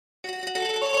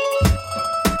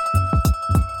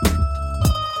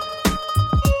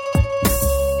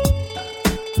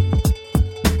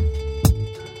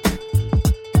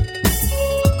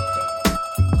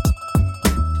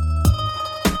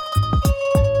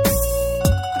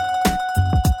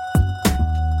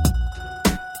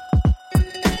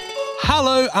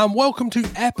and welcome to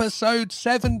episode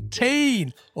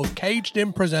 17 of Caged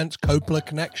In Presents Coppola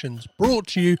Connections, brought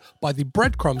to you by the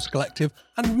Breadcrumbs Collective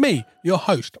and me, your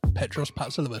host, Petros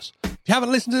Patsilivas. If you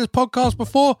haven't listened to this podcast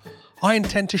before, I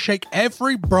intend to shake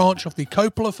every branch of the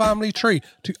Coppola family tree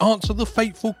to answer the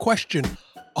fateful question,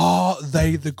 are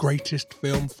they the greatest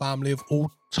film family of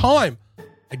all time?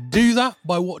 I do that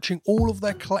by watching all of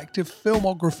their collective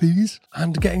filmographies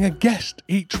and getting a guest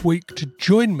each week to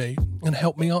join me and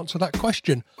help me answer that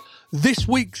question. This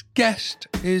week's guest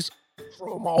is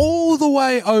from all the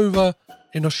way over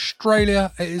in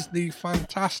Australia. It is the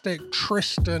fantastic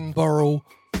Tristan Burrell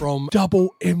from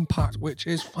Double Impact, which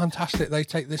is fantastic. They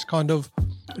take this kind of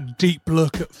deep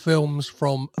look at films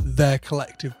from their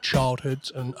collective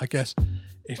childhoods, and I guess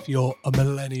if you're a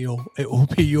millennial, it will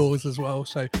be yours as well.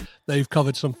 So they've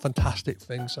covered some fantastic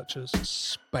things such as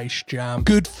Space Jam,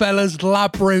 Goodfellas,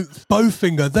 Labyrinth,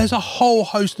 Bowfinger. There's a whole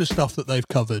host of stuff that they've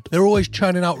covered. They're always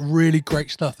churning out really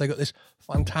great stuff. They got this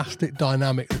fantastic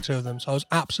dynamic, the two of them. So I was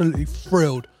absolutely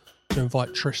thrilled to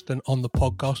invite Tristan on the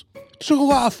podcast to talk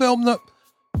about a film that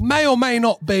may or may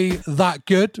not be that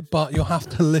good, but you'll have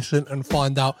to listen and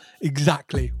find out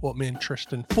exactly what me and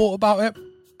Tristan thought about it.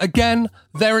 Again,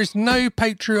 there is no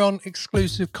Patreon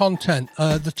exclusive content.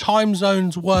 The time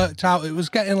zones worked out. It was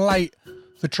getting late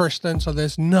for Tristan, so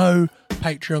there's no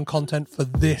Patreon content for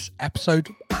this episode.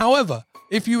 However,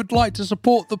 if you would like to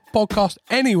support the podcast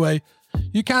anyway,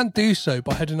 you can do so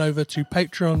by heading over to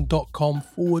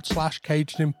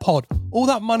patreon.com/cagedinpod. All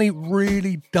that money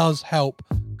really does help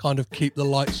kind of keep the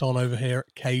lights on over here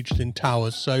at Caged In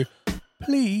Towers. So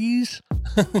please.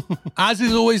 As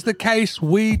is always the case,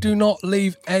 we do not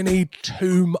leave any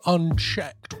tomb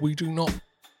unchecked. We do not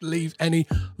leave any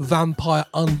vampire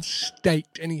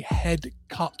unstaked, any head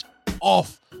cut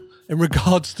off in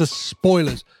regards to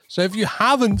spoilers. So if you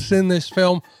haven't seen this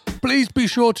film, please be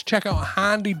sure to check out a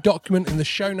handy document in the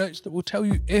show notes that will tell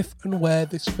you if and where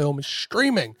this film is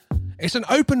streaming. It's an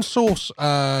open source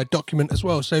document as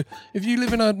well. So if you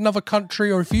live in another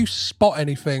country or if you spot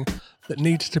anything that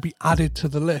needs to be added to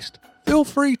the list, feel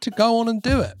free to go on and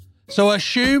do it. So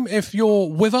assume if you're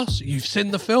with us, you've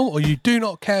seen the film or you do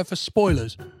not care for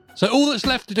spoilers. So all that's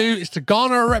left to do is to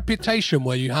garner a reputation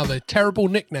where you have a terrible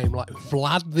nickname like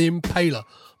Vlad the Impaler,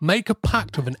 make a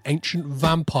pact with an ancient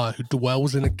vampire who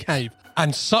dwells in a cave,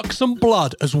 and suck some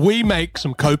blood as we make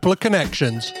some Coppola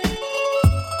connections.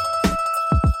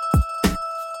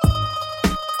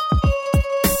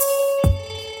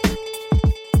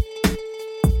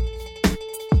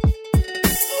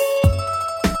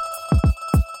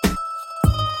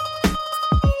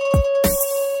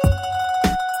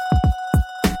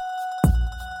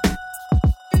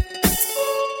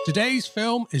 Today's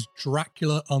film is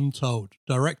Dracula Untold,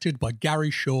 directed by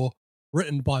Gary Shaw,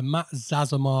 written by Matt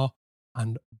Zazamar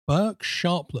and Burke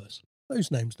Sharpless.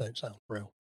 Those names don't sound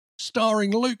real.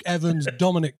 Starring Luke Evans,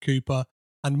 Dominic Cooper,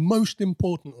 and most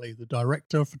importantly, the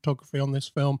director of photography on this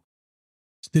film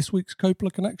is this week's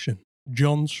Coppola connection,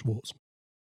 John Schwartzman.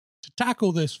 To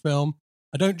tackle this film,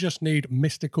 I don't just need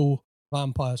mystical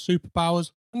vampire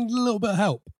superpowers and a little bit of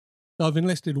help. So I've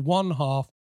enlisted one half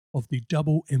of the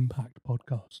Double Impact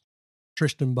podcast,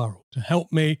 Tristan Burrell, to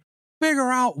help me figure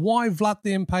out why Vlad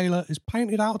the Impaler is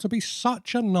painted out to be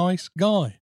such a nice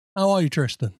guy. How are you,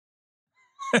 Tristan?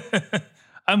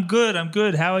 I'm good.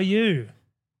 How are you?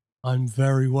 I'm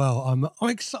very well. I'm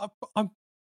excited. I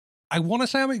want to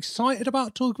say I'm excited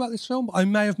about talking about this film, but I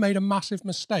may have made a massive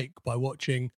mistake by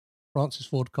watching Francis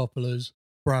Ford Coppola's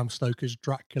Bram Stoker's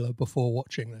Dracula before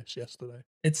watching this yesterday.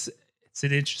 It's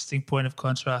an interesting point of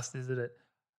contrast, isn't it?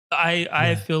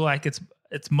 I feel like it's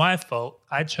my fault.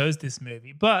 I chose this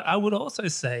movie, but I would also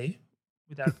say,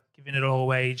 without giving it all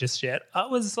away just yet, I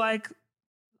was like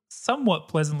somewhat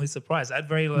pleasantly surprised. I had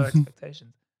very low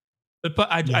expectations, but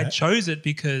I chose it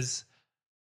because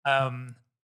when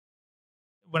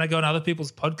I go on other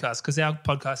people's podcasts, because our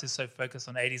podcast is so focused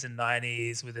on 80s and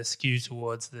 90s with a skew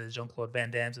towards the Jean-Claude Van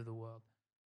Dammes of the world,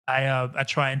 I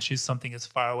try and choose something as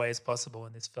far away as possible,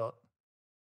 and this felt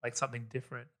like something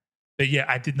different. But yeah,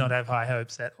 I did not have high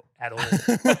hopes at all.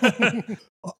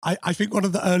 I think one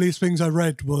of the earliest things I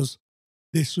read was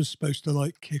this was supposed to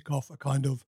like kick off a kind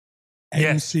of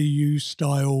MCU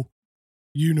style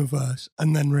universe,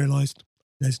 and then realized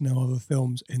there's no other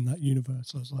films in that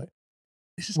universe. I was like,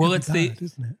 this is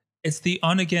isn't it? It's the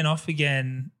on again, off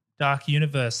again dark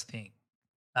universe thing.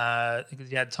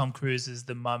 Because you had Tom Cruise as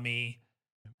the Mummy.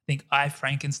 I think I,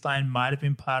 Frankenstein might have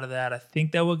been part of that. I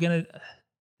think they were gonna.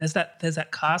 There's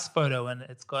that cast photo, and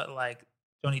it's got like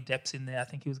Johnny Depp's in there. I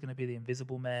think he was going to be the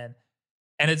Invisible Man,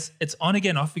 and it's on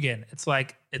again, off again. It's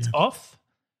like it's off,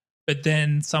 but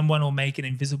then someone will make an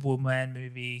Invisible Man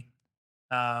movie.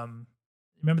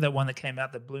 Remember that one that came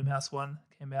out, the Blumhouse one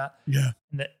came out? Yeah.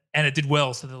 And it did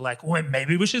well. So they're like, well,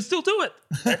 maybe we should still do it.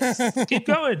 Let's keep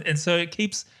going. And so it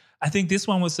keeps, I think this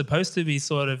one was supposed to be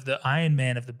sort of the Iron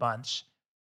Man of the bunch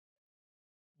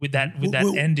with that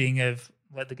ending of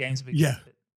let the games begin.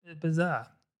 Yeah. Bizarre.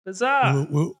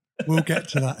 We'll get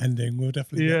to that ending. We'll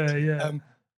definitely get to it. Yeah.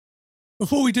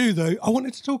 Before we do, though, I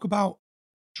wanted to talk about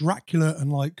Dracula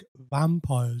and like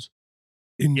vampires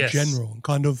in general and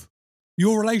kind of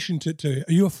your relation to it.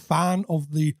 Are you a fan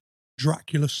of the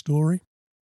Dracula story?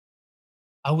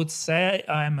 I would say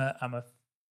I'm a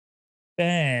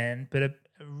fan, but a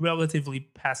relatively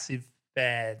passive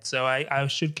fan. So I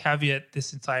should caveat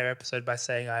this entire episode by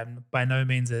saying I'm by no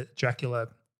means a Dracula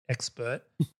expert.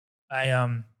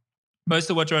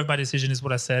 Most of what drove my decision is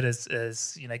what I said, as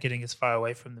getting as far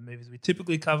away from the movies we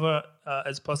typically cover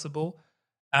as possible.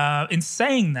 In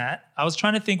saying that, I was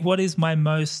trying to think what is my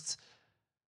most,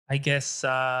 I guess,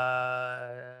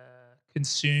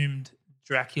 consumed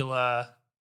Dracula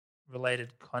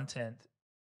related content,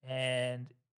 and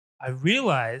I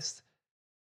realized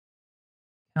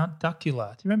Count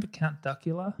Duckula. Do you remember Count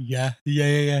Duckula? Yeah.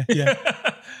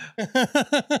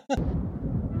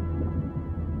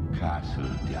 Castle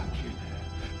Dracula,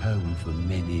 home for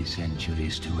many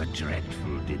centuries to a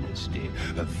dreadful dynasty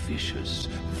of vicious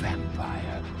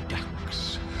vampire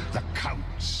ducks, the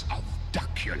Counts of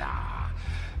Duckula.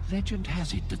 Legend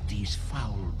has it that these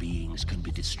foul beings can be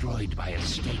destroyed by a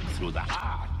stake through the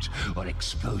heart or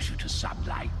exposure to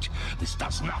sunlight. This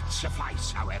does not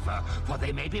suffice, however, for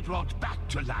they may be brought back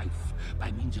to life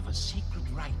by means of a secret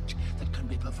rite that can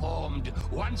be performed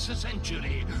once a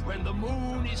century when the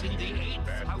moon is in the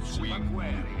 8th house of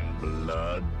Aquarius.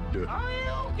 Blood.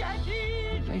 I'll get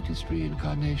it! The latest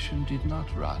reincarnation did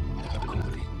not run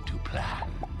according to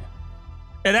plan.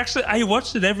 And actually, I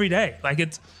watched it every day.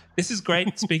 This is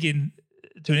great speaking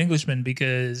to an Englishman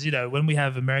because, when we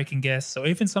have American guests or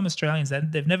even some Australians,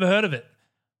 they've never heard of it.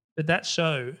 But that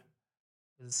show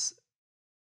is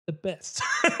the best.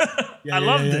 I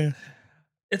loved it.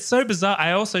 It's so bizarre.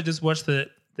 I also just watched the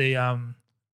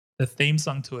theme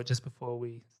song to it just before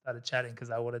we started chatting because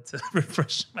I wanted to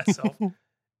refresh myself.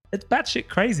 It's batshit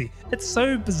crazy. It's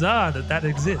so bizarre that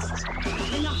exists.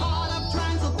 In the heart of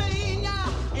Transylvania,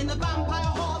 in the vampire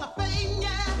hall of fame,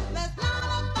 there's not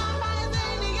a vampire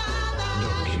any other.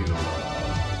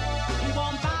 He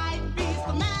won't bite, beast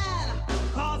the man,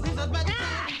 cause he's a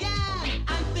vegetarian again,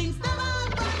 and things never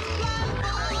run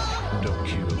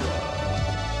before.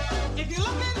 If you're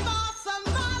looking for some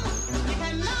fun, you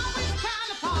can always count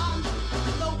upon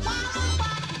the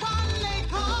wild one they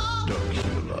call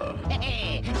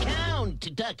Count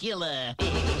Duckula.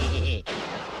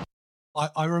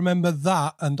 I remember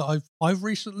that, and I've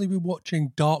recently been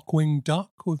watching Darkwing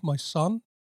Duck with my son. Do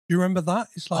you remember that?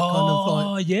 It's like kind of like,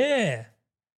 oh yeah,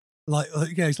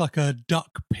 it's like a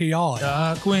duck PI.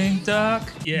 Darkwing Duck.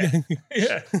 Yeah.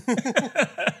 Yeah.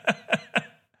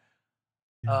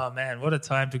 Oh man, what a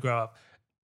time to grow up.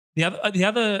 The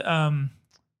other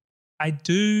I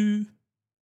do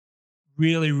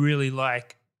really, really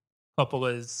like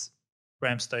Coppola's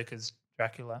Bram Stoker's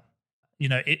Dracula.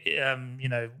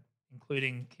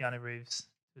 Including Keanu Reeves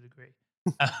to a degree.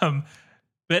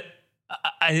 But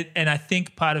I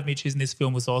think part of me choosing this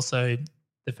film was also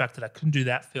the fact that I couldn't do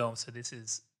that film. So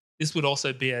this would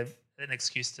also be an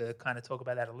excuse to kind of talk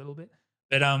about that a little bit.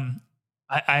 But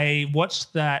I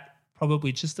watched that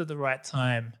probably just at the right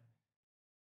time.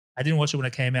 I didn't watch it when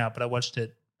it came out, but I watched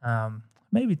it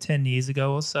maybe 10 years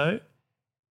ago or so.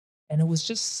 And it was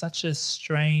just such a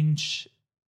strange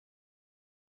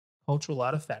cultural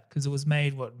artifact because it was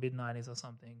made, mid-90s or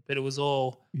something. But it was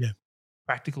all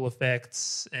practical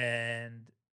effects and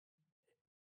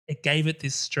it gave it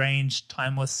this strange,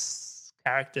 timeless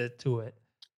character to it.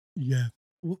 Yeah.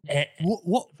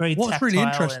 What's Very really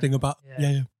interesting about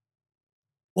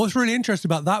what's really interesting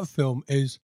about that film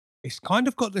is it's kind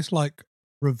of got this like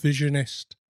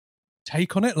revisionist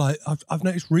take on it. Like I've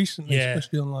noticed recently,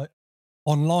 especially on like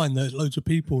online, there's loads of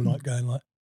people like going like,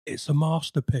 it's a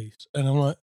masterpiece. And I'm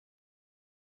like,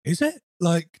 is it?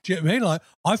 Like, do you know what I mean? Like,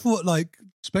 I thought like,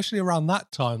 especially around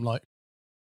that time, like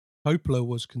Coppola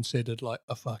was considered like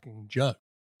a fucking joke.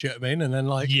 Do you know what I mean? And then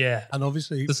like, and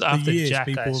obviously this for after years, Jack,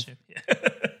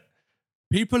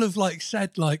 people have like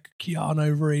said like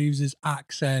Keanu Reeves'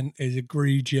 accent is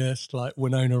egregious, like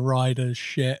Winona Ryder's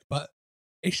shit, but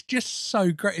it's just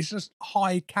so great. It's just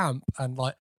high camp and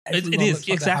like it is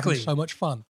like exactly so much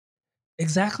fun.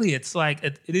 Exactly, it's like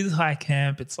it is high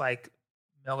camp. It's like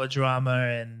melodrama,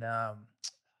 and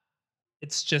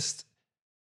it's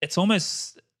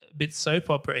almost a bit soap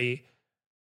opera-y,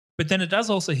 but then it does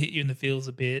also hit you in the feels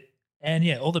a bit. And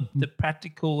yeah, all the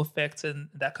practical effects and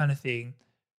that kind of thing.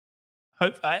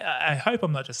 I hope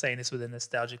I'm not just saying this with a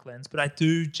nostalgic lens, but I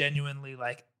do genuinely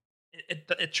like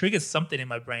it triggers something in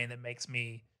my brain that makes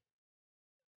me,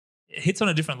 it hits on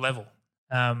a different level.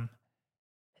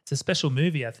 It's a special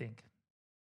movie, I think.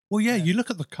 Well, yeah, you look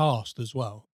at the cast as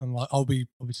well, and like I'll be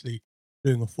obviously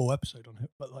doing a full episode on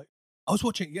it, but like I was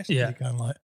watching it yesterday, going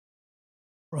like,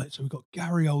 right, so we've got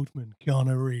Gary Oldman,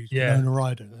 Keanu Reeves, Winona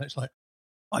Ryder, and it's like,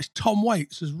 oh, it's Tom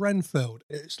Waits as Renfield.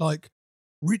 It's like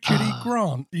Richard E.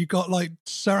 Grant. You got like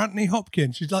Sir Anthony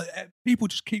Hopkins. She's like, people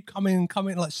just keep coming,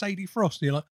 like Sadie Frost. And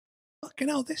you're like, fucking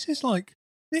hell, this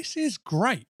is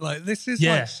great. Like this is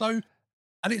like so,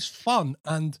 and it's fun,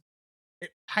 and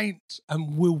it paints,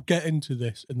 and we'll get into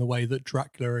this in the way that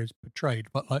Dracula is portrayed,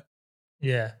 but like,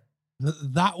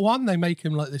 that one, they make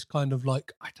him like this kind of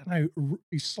like, I don't know,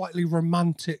 he's slightly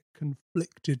romantic,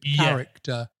 conflicted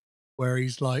character where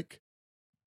he's like,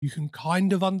 you can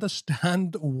kind of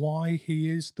understand why he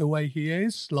is the way he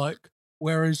is. Like,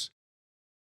 whereas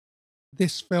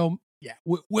this film,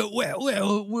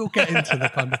 we'll get into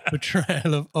the kind of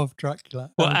portrayal of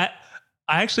Dracula. Well,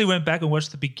 I actually went back and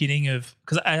watched the beginning of,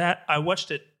 because I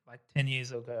watched it like 10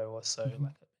 years ago or so, like I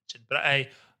mentioned, but I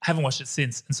haven't watched it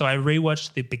since. And so I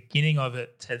rewatched the beginning of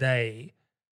it today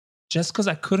just because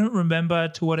I couldn't remember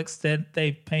to what extent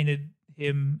they painted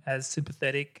him as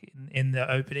sympathetic in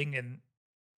the opening. And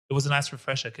it was a nice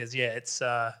refresher because, it's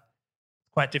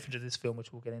quite different to this film,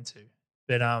 which we'll get into.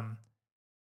 But now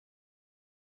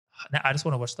I just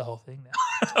want to watch the whole thing now.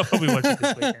 I'll probably watch it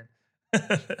this weekend.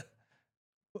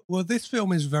 Well, this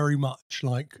film is very much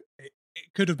like, it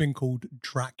could have been called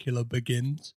Dracula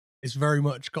Begins. It's very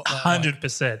much got that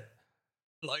 100%.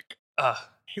 Like,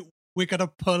 we're going to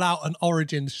pull out an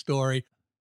origin story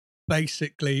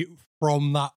basically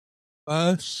from that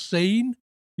first scene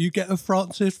you get of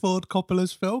Francis Ford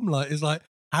Coppola's film. Like, it's like,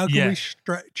 how can we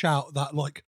stretch out that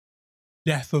like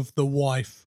death of the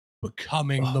wife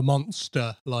becoming the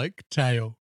monster like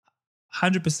tale?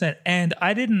 100%. And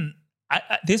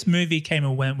this movie came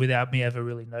and went without me ever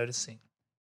really noticing.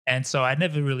 And so I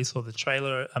never really saw the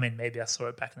trailer. I mean, maybe I saw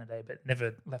it back in the day, but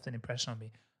never left an impression on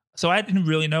me. So I didn't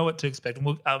really know what to expect. I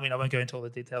won't go into all the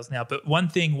details now, but one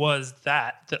thing was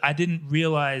that I didn't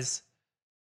realize,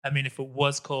 if it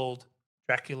was called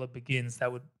Dracula Begins,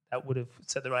 that would have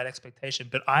set the right expectation.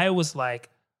 But I was like,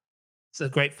 it's a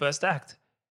great first act.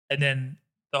 And then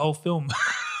the whole film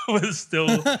was still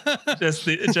just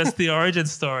the origin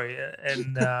story.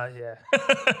 And I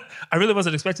really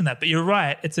wasn't expecting that. But you're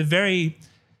right. It's a very,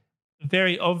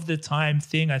 very of the time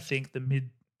thing. I think the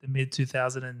mid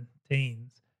 2000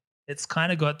 teens. It's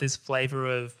kind of got this flavor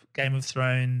of Game of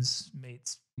Thrones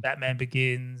meets Batman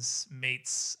Begins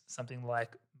meets something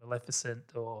like Maleficent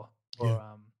or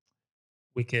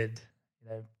Wicked.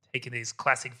 Taking these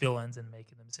classic villains and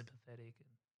making them sympathetic,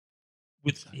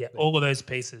 with all of those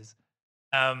pieces,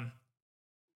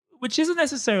 which isn't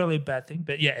necessarily a bad thing,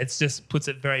 but it just puts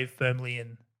it very firmly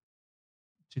in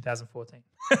 2014.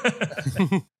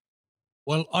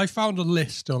 Well, I found a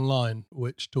list online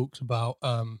which talks about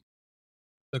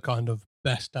the kind of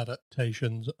best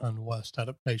adaptations and worst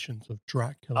adaptations of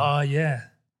Dracula. Oh, yeah.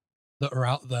 That are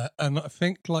out there. And I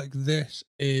think like this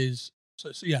is,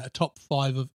 a top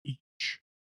 5 of each.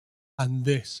 And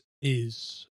this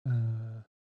is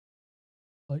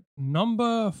like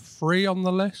number 3 on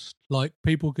the list. Like,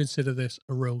 people consider this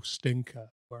a real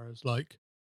stinker. Whereas like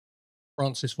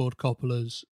Francis Ford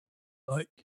Coppola's like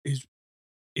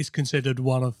is considered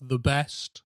one of the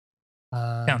best.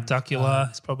 Count Dracula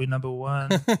is probably number 1.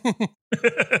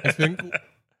 I think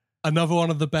another one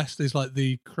of the best is like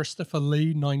the Christopher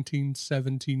Lee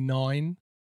 1979.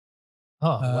 Oh,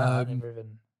 wow. I never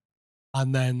even...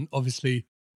 And then obviously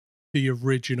the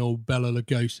original Bela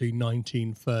Lugosi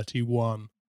 1931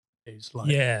 is like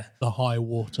the high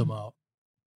watermark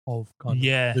of kind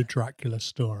of the Dracula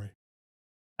story.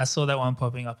 I saw that one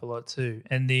popping up a lot too.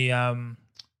 And the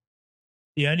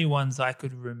only ones I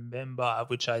could remember,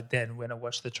 which I then, when I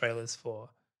watched the trailers for,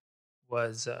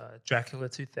 was Dracula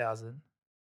 2000.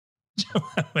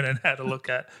 I went and had a look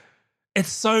at. It's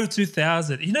so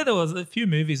 2000. There was a few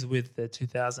movies with the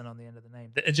 2000 on the end of the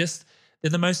name. They're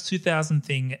the most 2000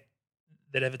 thing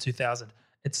that ever 2000.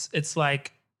 It's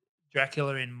like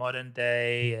Dracula in modern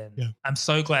day, and I'm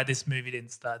so glad this movie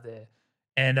didn't start there.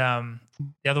 And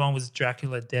the other one was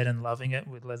Dracula Dead and Loving It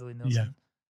with Leslie Nielsen,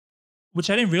 which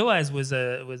I didn't realize was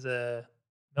a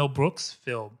Mel Brooks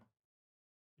film,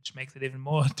 which makes it even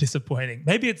more disappointing.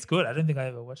 Maybe it's good. I don't think I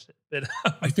ever watched it, but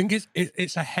I think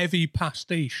it's a heavy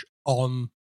pastiche on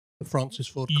the Francis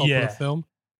Ford Coppola film.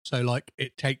 So like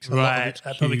it takes a lot of its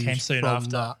That probably came cues soon from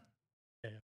after. that.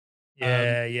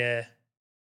 Yeah.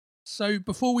 So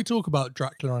before we talk about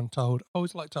Dracula Untold, I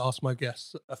always like to ask my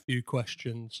guests a few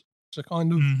questions to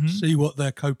kind of Mhm. see what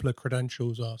their Coppola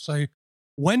credentials are. So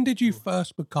when did you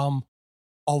first become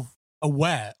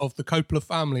aware of the Coppola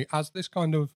family as this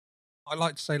kind of, I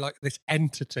like to say like this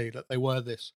entity, that they were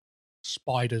this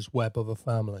spider's web of a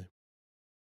family?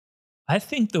 I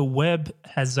think the web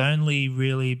has only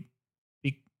really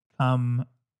become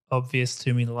obvious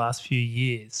to me in the last few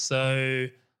years. So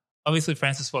obviously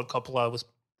Francis Ford Coppola was the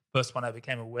first one I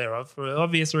became aware of for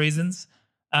obvious reasons.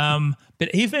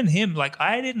 But even him, like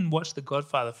I didn't watch The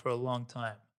Godfather for a long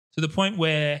time, to the point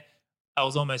where I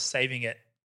was almost saving it.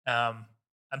 I'm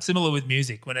similar with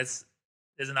music. When there's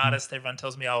an artist everyone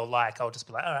tells me I'll just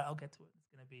be like, all right, I'll get to it.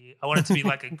 I want it to be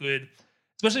like a good,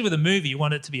 especially with a movie, you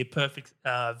want it to be a perfect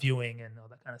viewing and all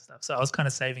that kind of stuff. So I was kind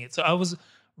of saving it. So I was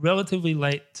relatively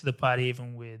late to the party,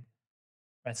 even with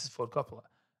Francis Ford Coppola.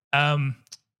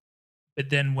 But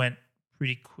then went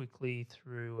pretty quickly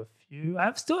through a few.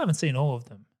 I still haven't seen all of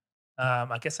them.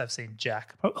 I guess I've seen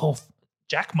Jack.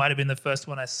 Jack might have been the first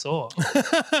one I saw.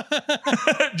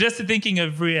 Just thinking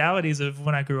of realities of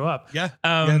when I grew up. Yeah.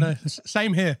 No,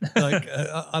 same here. Like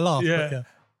I laugh. Yeah. But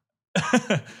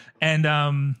yeah.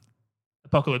 And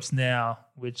Apocalypse Now,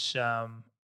 which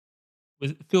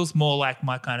feels more like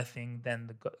my kind of thing than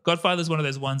the Godfather's one of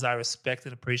those ones I respect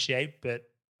and appreciate, but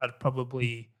I'd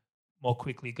probably more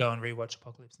quickly go and rewatch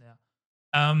Apocalypse Now.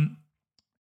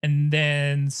 And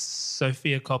then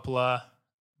Sofia Coppola,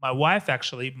 my wife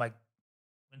actually,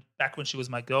 back when she was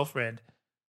my girlfriend,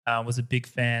 was a big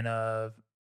fan of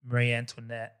Marie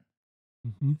Antoinette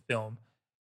film.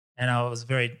 And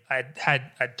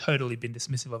I'd totally been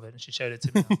dismissive of it, and she showed it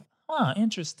to me. I was like,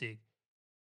 interesting.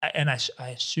 I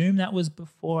assume that was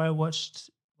before I watched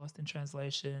Lost in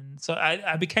Translation. So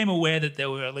I became aware that there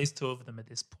were at least two of them at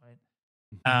this point.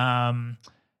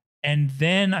 And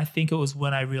then I think it was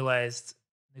when I realized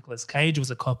Nicolas Cage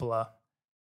was a Coppola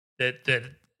that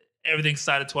everything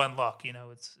started to unlock. You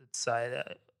know,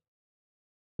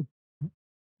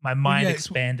 my mind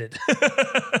expanded.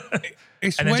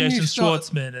 It's and then when Jason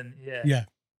Schwartzman and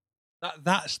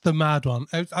that's the mad one.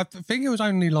 I think it was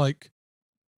only like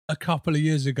a couple of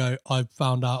years ago I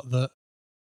found out that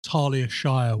Talia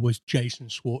Shire was Jason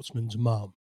Schwartzman's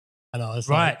mum. And I was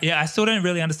right. Like, yeah, I still don't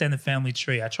really understand the family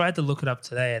tree. I tried to look it up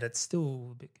today and it's still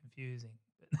a bit confusing.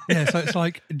 Yeah, so it's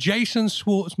like Jason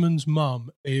Schwartzman's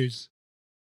mum is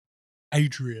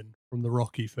Adrian from the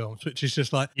Rocky films, which is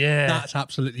just like, that's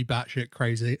absolutely batshit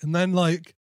crazy. And then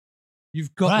like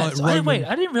you've got so Roman.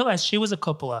 I didn't realize she was a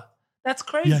Coppola. That's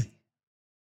crazy. Yeah.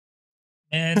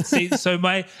 And see, so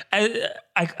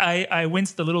I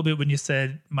winced a little bit when you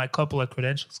said my Coppola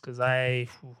credentials because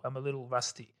I'm a little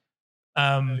rusty.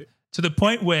 To the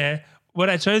point where when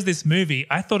I chose this movie,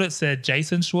 I thought it said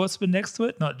Jason Schwartzman next to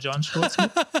it, not John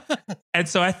Schwartzman. And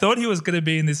so I thought he was going to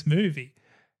be in this movie.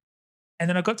 And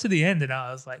then I got to the end and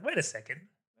I was like, wait a second,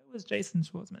 where was Jason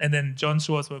Schwartzman? And then John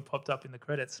Schwartzman popped up in the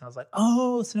credits and I was like,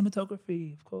 oh,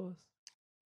 cinematography, of course.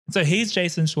 And so he's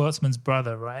Jason Schwartzman's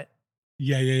brother, right?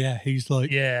 Yeah. He's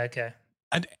like, okay.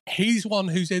 And he's one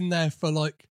who's in there for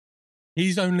like,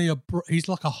 he's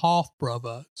like a half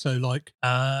brother. So like,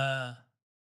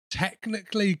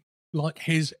 technically, like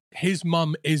his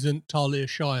mum isn't Talia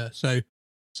Shire. So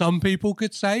some people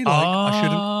could say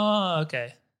like,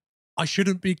 I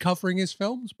shouldn't be covering his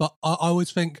films, but I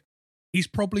always think he's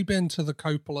probably been to the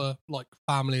Coppola like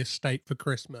family estate for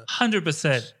Christmas.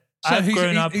 100%. So I've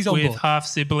grown up with half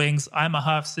siblings. I'm a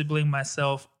half sibling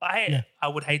myself. I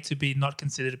would hate to be not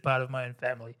considered a part of my own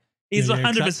family. He's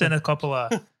 100% a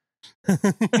Coppola.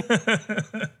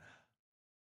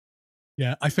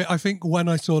 Yeah, I think when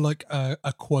I saw like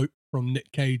a quote from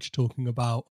Nick Cage talking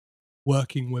about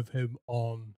working with him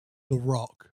on The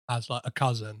Rock as like a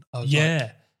cousin, I was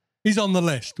like, he's on the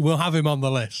list. We'll have him on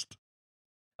the list.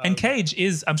 And Cage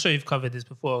is, I'm sure you've covered this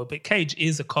before, but Cage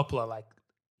is a Coppola. Like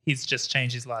he's just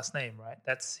changed his last name, right?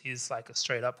 That's his like a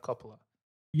straight up Coppola.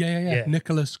 Yeah.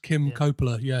 Nicholas Kim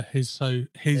Coppola. Yeah, his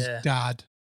dad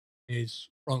is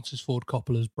Francis Ford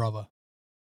Coppola's brother.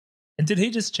 And did he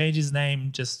just change his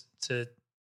name just to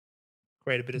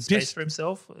create a bit of space for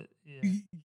himself? Yeah.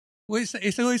 Well,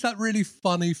 it's always that really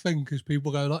funny thing because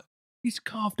people go like, he's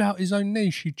carved out his own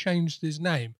niche. He changed his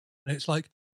name. And it's like,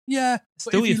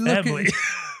 still your family.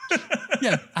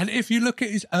 And if you look at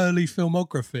his early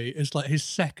filmography, it's like his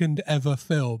second ever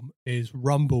film is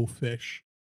Rumblefish,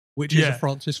 which is a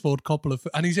Francis Ford Coppola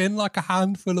film. And he's in like a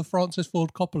handful of Francis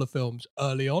Ford Coppola films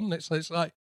early on. It's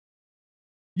like,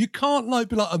 you can't like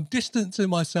be like, I'm distancing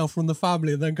myself from the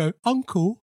family and then go,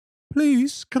 Uncle,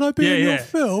 please, can I be in your Yeah.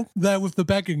 film? There with the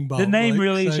begging bowl. The name like,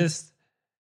 really so- just...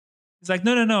 It's like,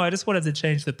 no. I just wanted to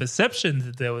change the perception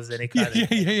that there was any kind of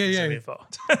nepotism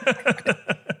involved.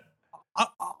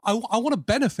 I want to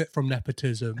benefit from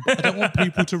nepotism, but I don't want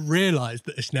people to realise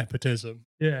that it's nepotism.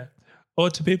 Yeah.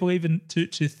 Or to people even to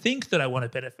think that I want to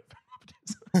benefit from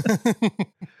nepotism.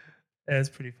 That's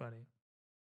pretty funny.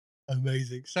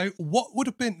 Amazing. So what would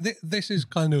have been, this is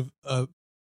kind of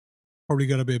probably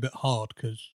going to be a bit hard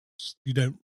because you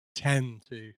don't tend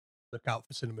to look out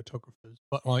for cinematographers,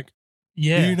 but like,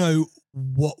 Yeah. do you know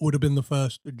what would have been the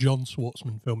first John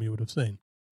Schwartzman film you would have seen?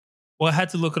 Well, I had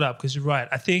to look it up because you're right.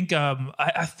 I think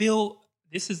I feel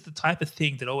this is the type of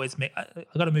thing that always make. I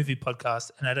got a movie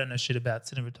podcast and I don't know shit about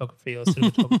cinematography or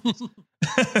cinematographers.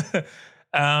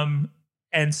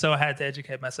 And so I had to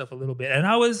educate myself a little bit. And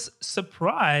I was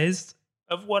surprised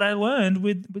of what I learned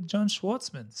with John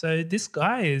Schwartzman. So this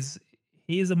guy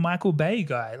he is a Michael Bay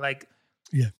guy. Like,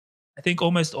 Yeah. I think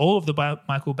almost all of the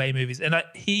Michael Bay movies. And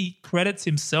he credits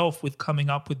himself with coming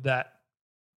up with that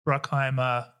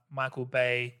Bruckheimer, Michael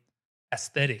Bay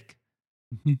aesthetic.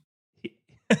 Mhm.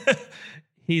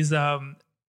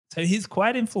 So he's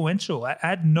quite influential. I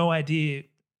had no idea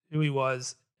who he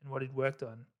was and what he'd worked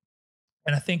on.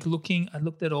 And I think I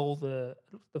looked at all the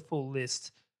full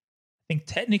list. I think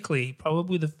technically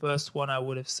probably the first one I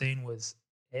would have seen was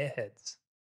Airheads.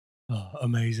 Oh,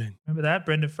 amazing. Remember that?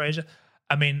 Brendan Fraser.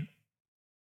 I mean,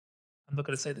 I'm not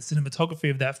going to say the cinematography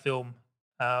of that film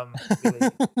really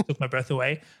took my breath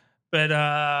away. But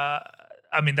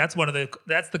I mean, that's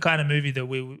the kind of movie that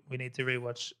we need to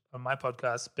rewatch on my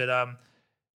podcast. But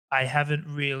I haven't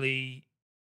really,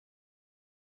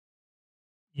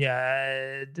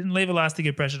 it didn't leave a lasting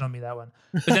impression on me, that one.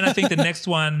 But then I think the next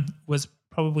one was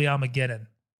probably Armageddon.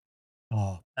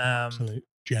 Oh, absolute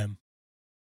gem.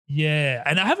 Yeah,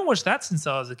 and I haven't watched that since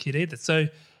I was a kid either. So,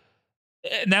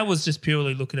 and that was just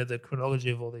purely looking at the chronology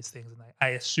of all these things, and I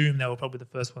assume they were probably the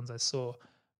first ones I saw.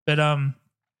 But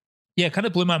it kind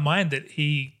of blew my mind that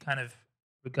he kind of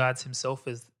regards himself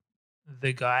as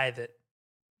the guy that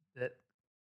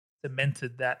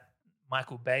cemented that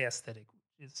Michael Bay aesthetic,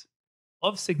 which is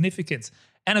of significance.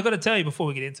 And I've got to tell you before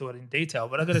we get into it in detail,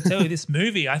 but I've got to tell you this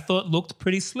movie I thought looked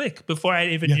pretty slick before I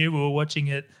even knew we were watching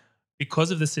it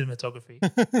because of the cinematography.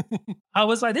 I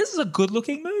was like, this is a good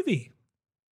looking movie.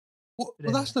 Well,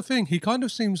 that's the thing. He kind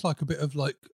of seems like a bit of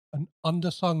like an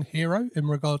undersung hero in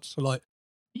regards to like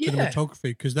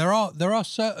cinematography, because there are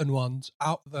certain ones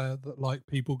out there that like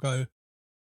people go,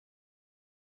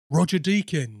 Roger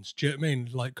Deakins, do you know what I mean?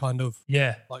 Like kind of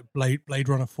like Blade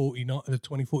Runner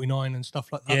 2049 and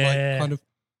stuff like that. Like kind of,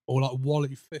 or like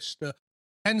Wally Pfister.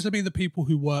 Tends to be the people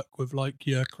who work with like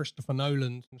your Christopher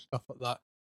Nolans and stuff like that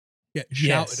get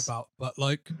shouted about. But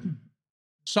like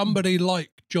somebody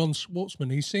like John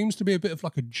Schwartzman, he seems to be a bit of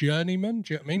like a journeyman,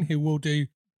 do you know what I mean? He will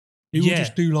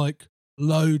just do like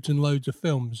loads and loads of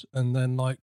films, and then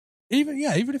like even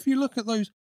if you look at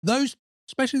those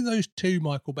especially those two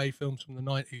Michael Bay films from the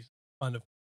 90s, kind of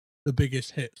the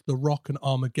biggest hits, The Rock and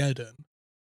Armageddon,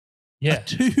 are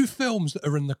two films that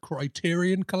are in the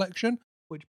Criterion collection,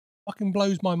 which fucking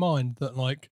blows my mind that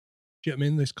like, do you know what I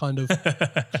mean, this kind of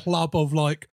club of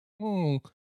like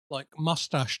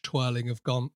mustache twirling have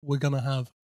gone, we're gonna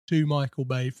have two Michael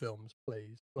Bay films,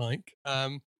 please. Like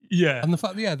and the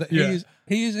fact that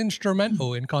he is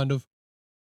instrumental in kind of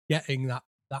getting that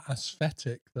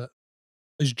aesthetic that,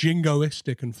 as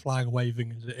jingoistic and flag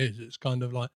waving as it is, it's kind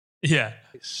of like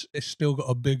it's still got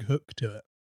a big hook to it.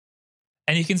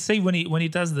 And you can see when he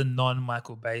does the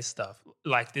non-Michael Bay stuff,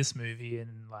 like this movie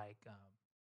and like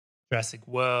Jurassic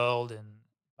World and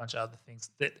a bunch of other things,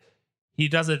 that he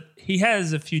does it. He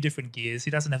has a few different gears.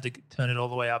 He doesn't have to turn it all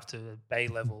the way up to Bay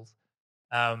levels.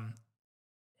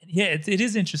 It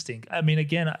is interesting. I mean,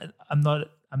 again, I'm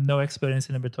no expert in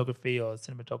cinematography or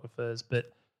cinematographers,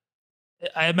 but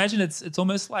I imagine it's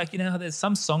almost like, you know, how there's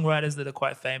some songwriters that are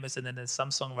quite famous, and then there's some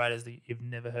songwriters that you've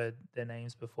never heard their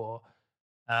names before.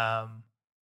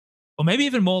 Or maybe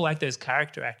even more like those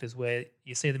character actors where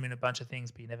you see them in a bunch of things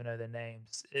but you never know their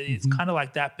names. It's kind of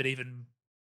like that, but even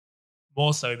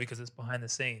more so because it's behind the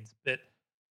scenes. But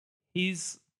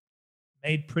he's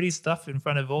made pretty stuff in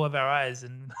front of all of our eyes,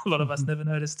 and a lot of us never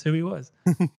noticed who he was.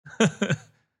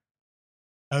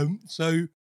 So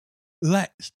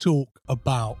let's talk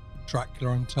about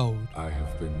Dracula Untold. I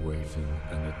have been waiting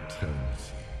an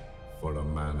eternity for a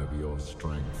man of your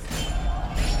strength.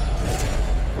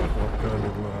 What kind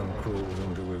of man crawls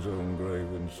into his own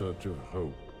grave in search of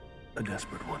hope? A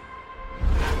desperate one.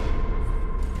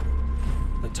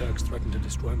 The Turks threaten to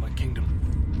destroy my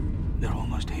kingdom. They're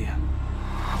almost here.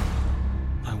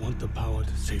 I want the power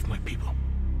to save my people.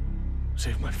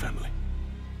 Save my family.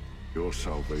 Your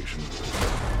salvation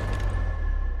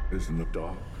is in the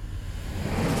dark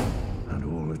and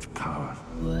all its power.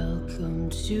 Welcome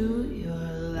to your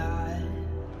life.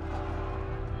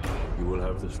 You will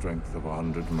have the strength of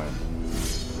 100 men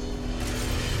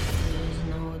There's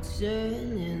no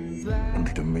turning back.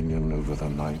 and dominion over the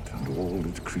night and all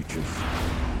its creatures.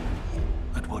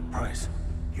 At what price?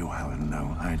 You have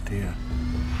no idea,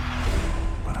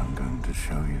 but I'm going to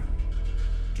show you.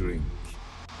 Drink.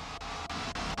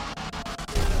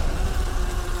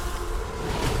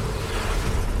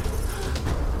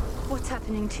 What's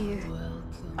happening to you?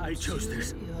 I chose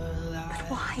this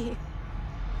Why?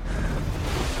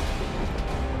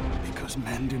 because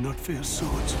men do not fear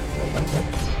swords.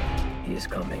 He is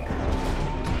coming.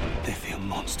 They fear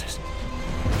monsters.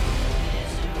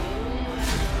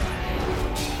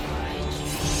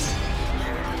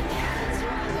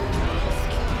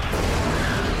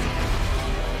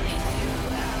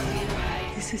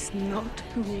 This is not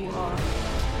who we are.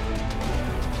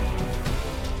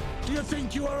 Do you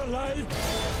think you are alive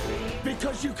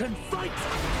because you can fight?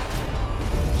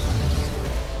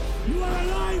 You are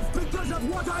alive because of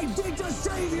what I did to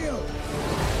save you!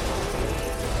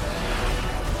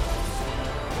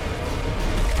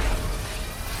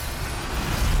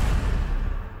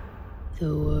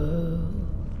 The world.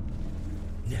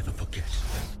 Never forget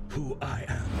who I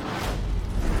am.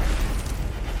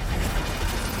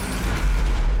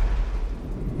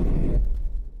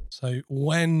 So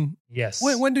when Yes.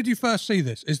 when did you first see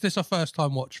this? Is this a first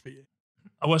time watch for you?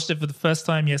 I watched it for the first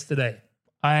time yesterday.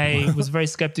 I was very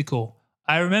skeptical.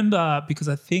 I remember because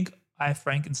I think I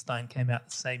Frankenstein came out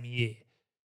the same year.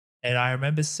 And I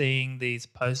remember seeing these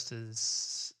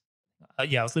posters. I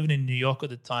was living in New York at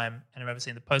the time. And I remember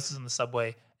seeing the posters on the subway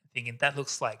and thinking, that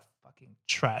looks like fucking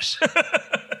trash.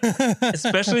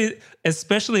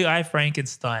 especially I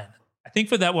Frankenstein. I think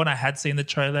for that one, I had seen the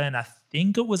trailer and I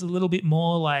think it was a little bit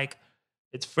more like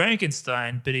it's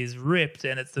Frankenstein, but he's ripped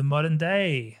and it's the modern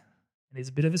day. And he's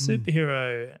a bit of a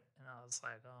superhero. And I was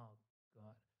like, oh,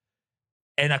 God.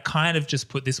 And I kind of just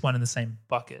put this one in the same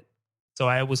bucket. So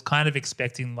I was kind of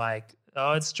expecting like,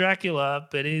 oh, it's Dracula,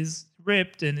 but he's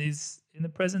ripped and he's in the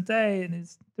present day and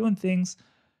he's doing things.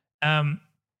 But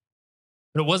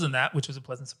it wasn't that, which was a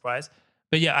pleasant surprise.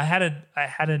 But yeah,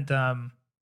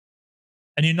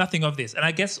 I knew nothing of this. And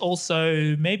I guess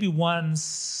also maybe one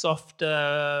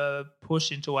softer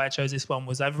push into why I chose this one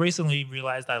was I've recently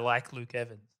realized I like Luke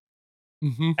Evans.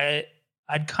 Mm-hmm.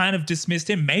 I'd kind of dismissed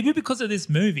him, maybe because of this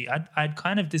movie. I'd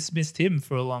kind of dismissed him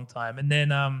for a long time. And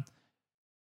then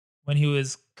when he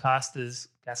was cast as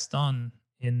Gaston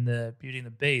in the Beauty and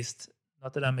the Beast,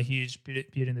 not that I'm a huge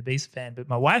Beauty and the Beast fan, but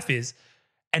my wife is.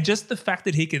 And just the fact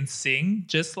that he can sing,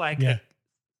 just like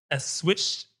a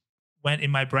switch went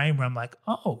in my brain where I'm like,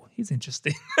 oh, he's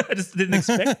interesting. I just didn't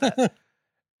expect that.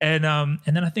 And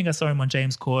then I think I saw him on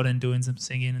James Corden doing some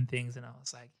singing and things, and I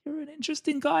was like, you're an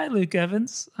interesting guy, Luke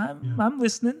Evans. I'm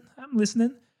listening.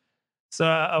 So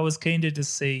I was keen to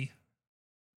just see,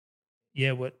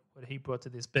 what he brought to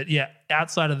this. But yeah,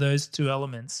 outside of those two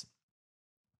elements,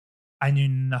 I knew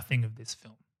nothing of this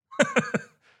film.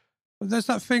 There's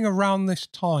that thing around this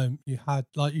time you had,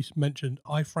 like you mentioned,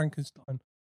 I Frankenstein.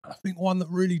 I think one that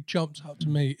really jumps out to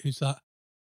me is that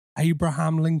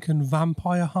Abraham Lincoln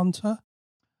Vampire Hunter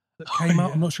that came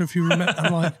out. I'm not sure if you remember.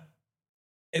 And like,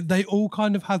 they all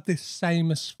kind of had this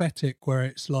same aesthetic where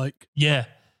it's like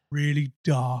really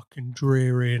dark and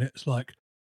dreary, and it's like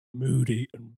moody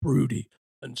and broody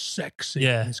and sexy.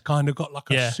 And it's kind of got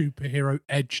like a superhero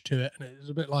edge to it, and it's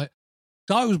a bit like.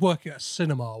 So I was working at a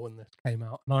cinema when this came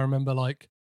out, and I remember like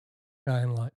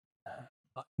going like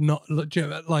not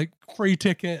legit, like free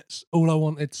tickets. All I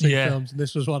wanted to see films, and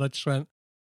this was what I just went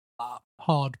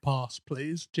hard pass,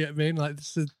 please. Do you know what I mean? Like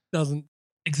this doesn't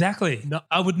exactly. No,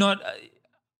 I would not.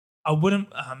 I wouldn't.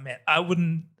 I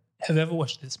wouldn't have ever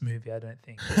watched this movie. I don't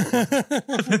think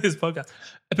for this podcast.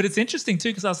 But it's interesting too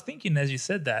because I was thinking as you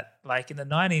said that, like in the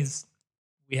 90s,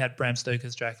 we had Bram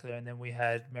Stoker's Dracula, and then we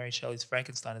had Mary Shelley's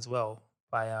Frankenstein as well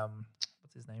by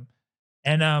what's his name,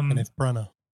 and Kenneth Branagh.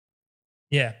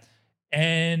 Yeah,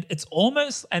 and it's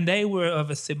almost, and they were of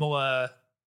a similar,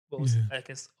 I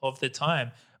guess, of the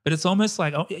time. But it's almost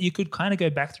like you could kind of go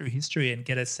back through history and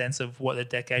get a sense of what the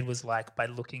decade was like by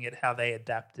looking at how they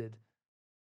adapted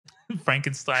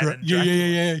Frankenstein and Dracula.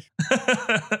 Yeah.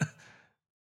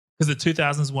 Because the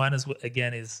 2000s one is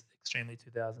extremely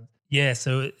 2000s. Yeah,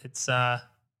 so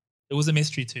it was a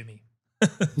mystery to me.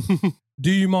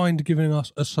 Do you mind giving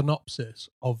us a synopsis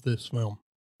of this film?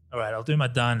 All right, I'll do my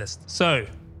darndest. So,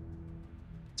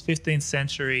 it's 15th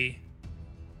century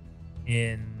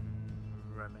in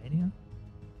Romania.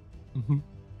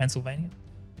 Pennsylvania.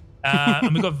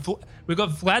 And we got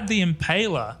Vlad the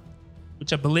Impaler,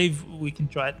 which I believe we can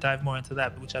dive more into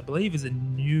that, but which I believe is a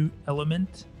new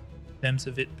element in terms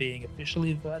of it being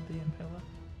officially Vlad the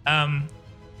Impaler,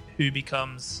 who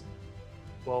becomes,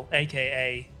 well,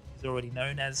 AKA is already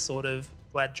known as sort of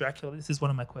Vlad Dracula. This is one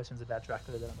of my questions about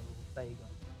Dracula that I'm a little vague on.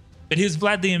 But he's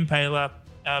Vlad the Impaler,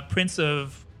 Prince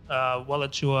of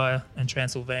Wallachia and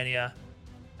Transylvania.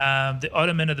 The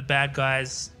Ottoman are the bad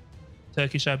guys.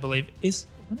 Turkish, I believe, is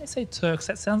when they say Turks,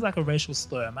 that sounds like a racial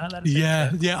slur. Am I allowed to say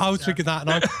Turks? Yeah, I was thinking that,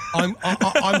 and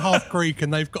I'm half Greek,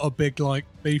 and they've got a big like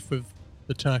beef with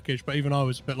the Turkish. But even I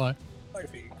was a bit like, I don't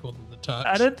think you can call them the Turks.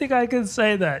 I don't think I can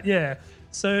say that. Yeah.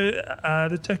 So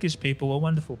the Turkish people were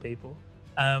wonderful people.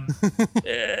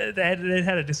 They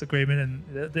had a disagreement,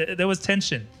 and there was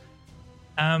tension.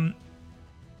 In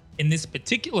this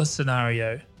particular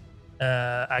scenario,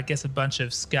 I guess a bunch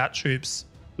of scout troops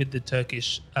with the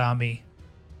Turkish army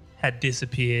had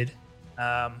disappeared.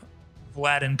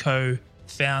 Vlad and co.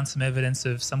 found some evidence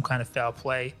of some kind of foul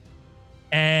play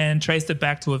and traced it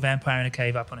back to a vampire in a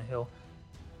cave up on a hill.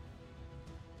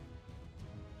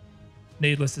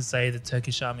 Needless to say, the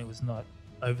Turkish army was not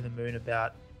over the moon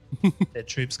about their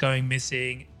troops going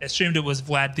missing. Assumed it was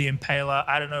Vlad the Impaler.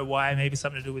 I don't know why. Maybe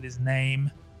something to do with his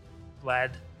name,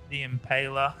 Vlad the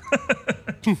Impaler.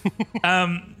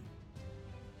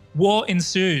 War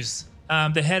ensues.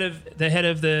 The head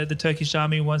of the Turkish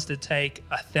army wants to take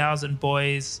 1,000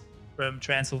 boys from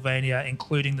Transylvania,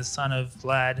 including the son of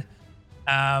Vlad.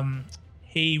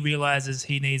 He realizes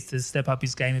he needs to step up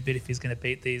his game a bit if he's going to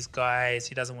beat these guys.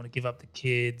 He doesn't want to give up the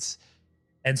kids.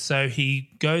 And so he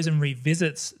goes and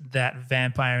revisits that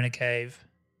vampire in a cave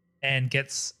and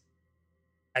gets,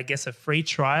 I guess, a free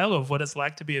trial of what it's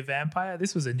like to be a vampire.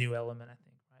 This was a new element, I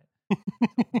think,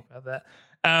 right? About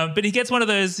that. But he gets one of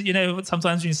those,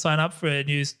 sometimes when you sign up for a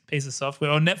new piece of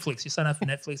software, or Netflix, you sign up for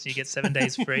Netflix and you get 7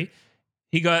 days free.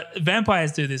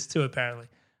 Vampires do this too, apparently.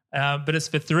 But it's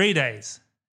for 3 days.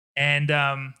 And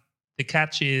the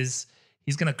catch is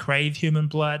he's going to crave human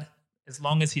blood. As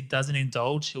long as he doesn't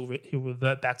indulge, he'll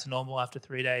revert back to normal after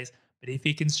 3 days. But if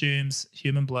he consumes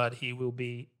human blood, he will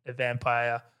be a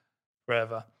vampire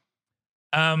forever.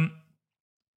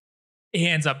 He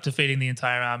ends up defeating the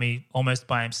entire army almost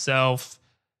by himself.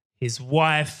 His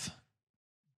wife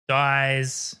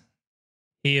dies.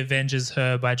 He avenges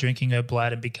her by drinking her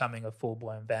blood and becoming a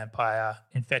full-blown vampire,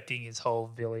 infecting his whole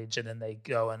village, and then they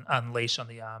go and unleash on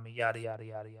the army, yada, yada,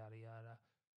 yada, yada,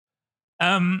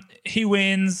 yada. He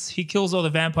wins. He kills all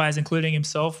the vampires, including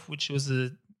himself, which was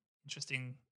an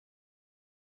interesting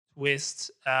twist.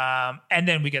 And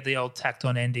then we get the old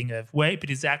tacked-on ending of, wait, but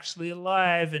he's actually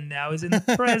alive, and now he's in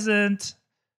the present.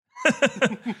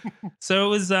 So it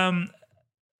was...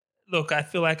 Look, I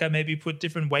feel like I maybe put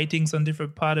different weightings on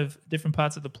different parts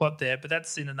of the plot there, but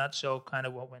that's in a nutshell kind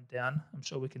of what went down. I'm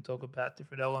sure we can talk about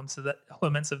different elements of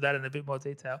that in a bit more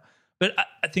detail. But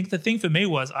I think the thing for me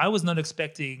was I was not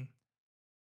expecting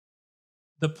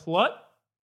the plot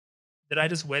that I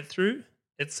just went through,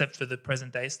 except for the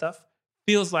present day stuff,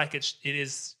 feels like it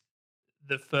is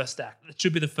the first act. It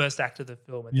should be the first act of the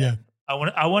film. And yeah.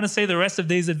 I want to see the rest of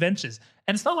these adventures.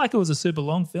 And it's not like it was a super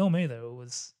long film either. It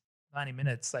was 90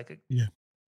 minutes, like it could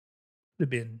have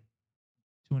been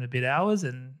 2 and a bit hours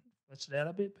and stretched it out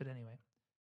a bit. But anyway,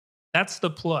 that's the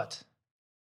plot.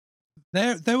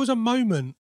 There was a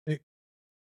moment it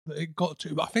got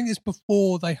to. I think it's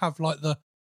before they have like the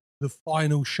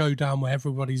final showdown where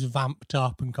everybody's vamped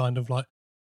up and kind of like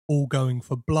all going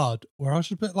for blood. Where I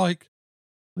was a bit like,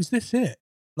 "Was this it?"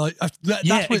 Like that's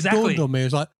what exactly. dawned on me.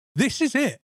 It's like, this is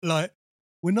it. Like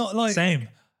we're not like same.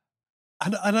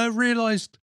 And I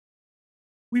realised.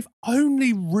 We've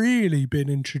only really been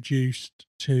introduced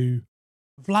to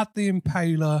Vlad the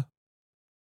Impaler,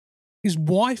 his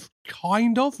wife,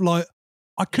 kind of. Like,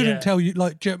 I couldn't tell you,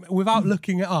 like, without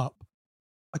looking it up,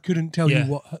 I couldn't tell you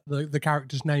what the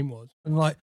character's name was. And,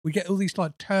 like, we get all these,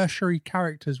 like, tertiary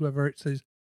characters, whether it's his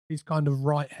kind of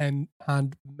right-hand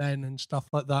men and stuff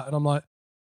like that. And I'm like,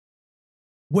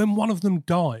 when one of them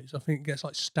dies, I think gets,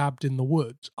 like, stabbed in the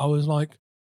woods, I was like,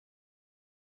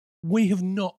 we have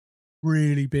not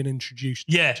really been introduced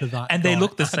to that, and they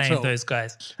look the same, those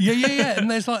guys. Yeah.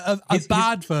 And there's like a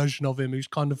bad version of him who's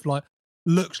kind of like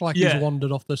looks like he's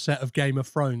wandered off the set of Game of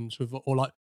Thrones or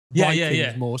like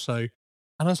Vikings more so. And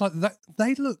I was like,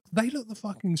 they look the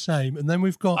fucking same. And then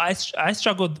we've got I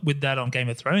struggled with that on Game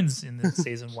of Thrones in the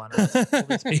season 1. All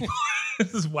these people,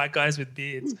 this is white guys with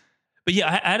beards. But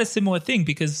yeah, I had a similar thing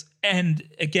because, and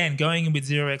again, going in with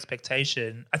zero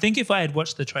expectation, I think if I had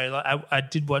watched the trailer, I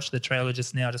did watch the trailer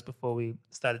just now, just before we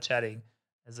started chatting,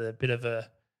 as a bit of a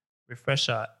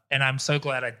refresher, and I'm so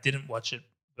glad I didn't watch it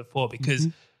before because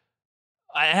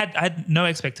I had no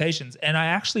expectations, and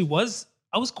I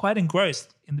was quite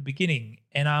engrossed in the beginning,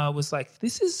 and I was like,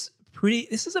 this is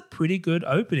a pretty good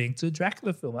opening to a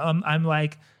Dracula film. I'm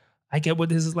like, I get what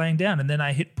this is laying down, and then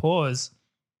I hit pause,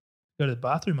 go to the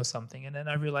bathroom or something, and then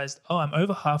I realized, oh, I'm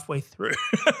over halfway through.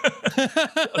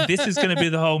 This is going to be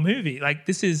the whole movie. Like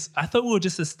I thought we were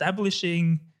just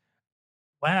establishing.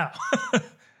 Wow.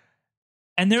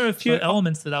 And there are a few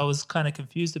elements that I was kind of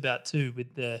confused about too,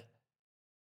 with the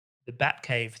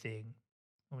Batcave thing.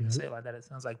 When you say it like that, it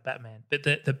sounds like Batman. But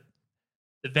the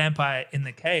vampire in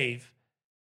the cave,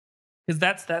 because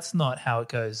that's not how it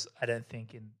goes, I don't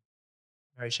think, in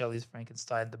Mary Shelley's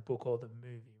Frankenstein, the book or the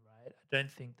movie, right? I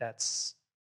don't think that's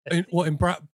in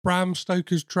Bram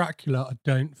Stoker's Dracula. I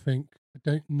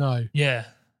don't know. Yeah,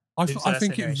 I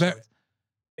think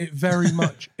it very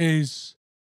much is.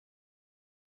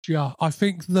 Yeah, I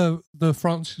think the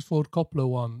Francis Ford Coppola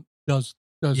one does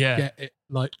get it.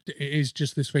 Like, it is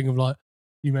just this thing of like,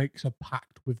 he makes a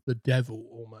pact with the devil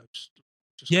almost.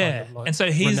 Just kind of like and so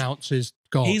renounces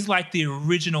God. He's like the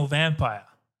original vampire.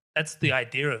 That's the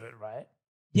idea of it, right?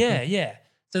 Yeah.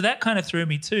 So that kind of threw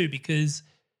me too, because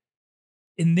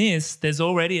in this, there's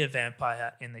already a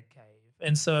vampire in the cave.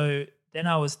 And so then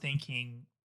I was thinking,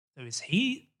 so is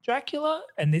he Dracula?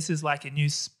 And this is like a new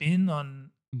spin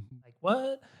on like,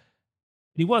 what? But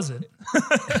he wasn't.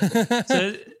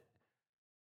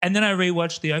 And then I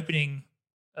rewatched the opening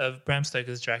of Bram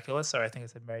Stoker's Dracula. Sorry, I think I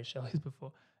said Mary Shelley's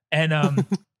before. And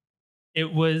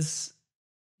it was,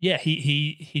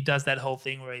 he does that whole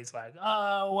thing where he's like,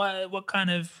 oh, what kind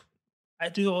of, I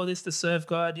do all this to serve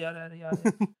God, yada, yada,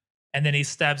 yada. And then he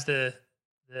stabs the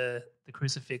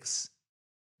crucifix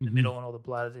in the middle and all the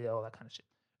blood, all that kind of shit.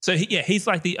 So he's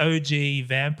like the OG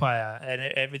vampire, and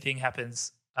everything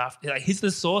happens after. Like, he's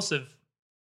the source of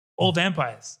all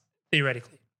vampires,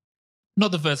 theoretically.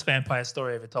 Not the first vampire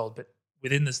story ever told, but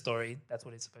within the story, that's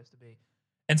what it's supposed to be.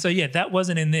 And so, that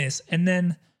wasn't in this. And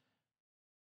then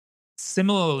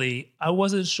similarly, I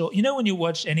wasn't sure. You know, when you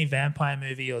watch any vampire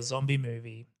movie or zombie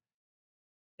movie,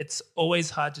 it's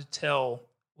always hard to tell.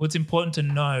 What's important to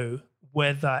know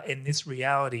whether in this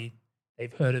reality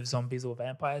they've heard of zombies or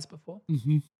vampires before.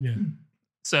 Yeah.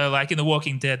 So, like in The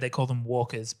Walking Dead, they call them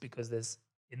walkers because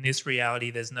in this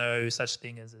reality, there's no such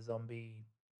thing as a zombie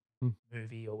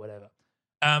movie or whatever.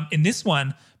 In this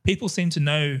one, people seem to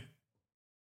know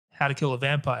how to kill a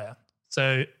vampire.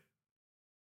 So,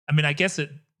 I mean, I guess it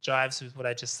jives with what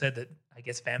I just said, that I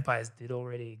guess vampires did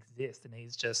already exist, and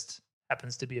he's just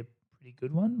happens to be a pretty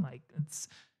good one. Like,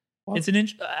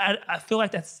 I feel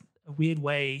like that's a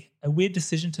weird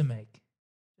decision to make.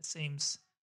 It seems,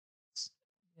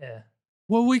 yeah.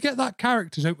 Well, we get that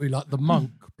character, don't we? Like the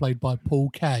monk played by Paul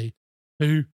Kay,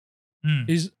 who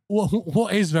is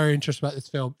what is very interesting about this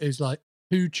film is like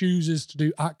who chooses to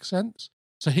do accents.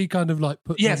 So he kind of like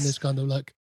puts on this kind of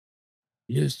like,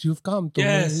 yes, you've come to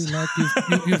me. Like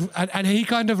you've and he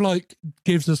kind of like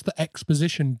gives us the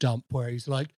exposition dump where he's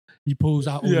like, he pulls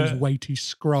out all these weighty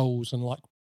scrolls and like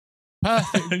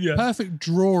perfect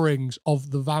drawings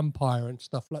of the vampire and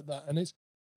stuff like that. And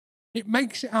it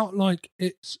makes it out like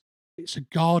it's a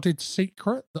guarded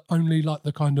secret that only like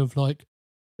the kind of like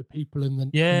the people in the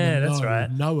that's right,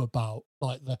 know about.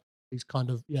 Like these kind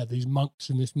of these monks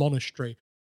in this monastery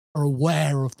are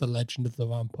aware of the legend of the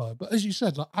vampire. But as you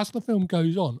said, like as the film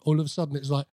goes on, all of a sudden it's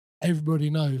like everybody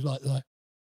knows like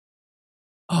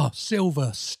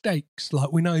silver stakes.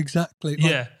 Like we know exactly.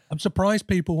 Like, I'm surprised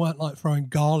people weren't like throwing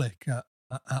garlic at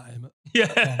him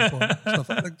at one point. Stuff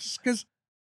like that. Just because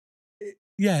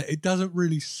it doesn't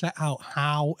really set out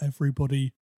how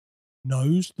everybody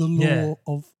knows the lore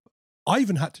of. I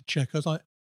even had to check. I was like,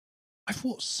 I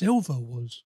thought silver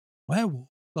was werewolf.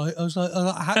 Like I was like,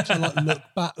 I had to like look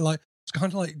back. Like it's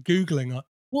kind of like Googling. Like,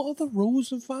 what are the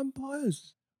rules of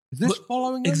vampires? Is this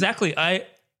following exactly?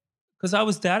 Because I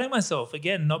was doubting myself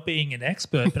again, not being an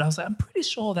expert, but I was like, I'm pretty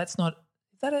sure that's not.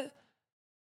 Is that a?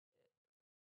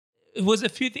 It was a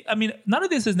few things. I mean, none of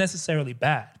this is necessarily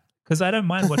bad because I don't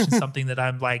mind watching something that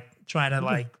I'm like trying to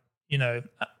like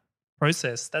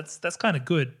process. That's kind of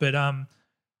good, but I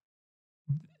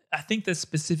think the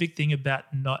specific thing about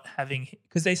not having,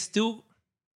 because I feel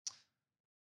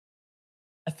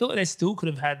like they still could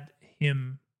have had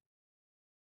him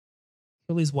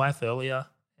kill his wife earlier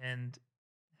and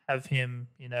have him,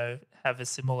 have a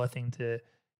similar thing to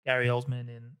Gary Oldman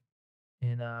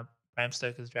in Bram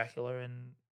Stoker's Dracula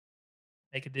and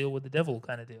make a deal with the devil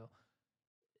kind of deal.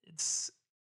 It's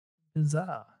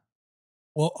bizarre.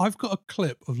 Well, I've got a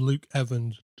clip of Luke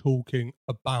Evans talking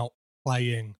about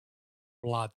playing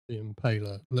Vlad the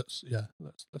Impaler. Let's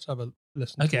have a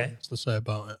listen to what he has to say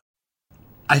about it.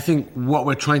 I think what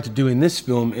we're trying to do in this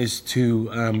film is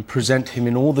to present him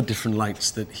in all the different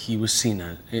lights that he was seen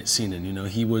in. You know,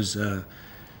 he was a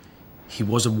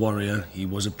warrior, he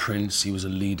was a prince, he was a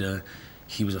leader,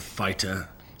 he was a fighter,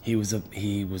 he was a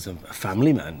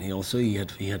family man. He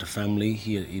had a family.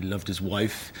 He loved his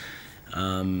wife.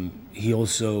 He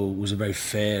also was a very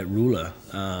fair ruler.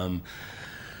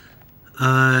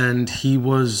 And he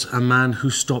was a man who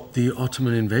stopped the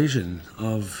Ottoman invasion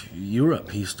of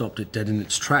Europe. He stopped it dead in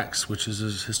its tracks, which is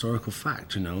a historical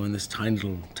fact, you know, in this tiny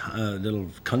little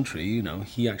country, you know,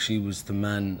 he actually was the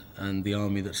man and the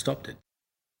army that stopped it.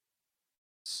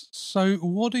 So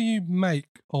what do you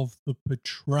make of the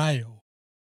portrayal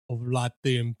of Vlad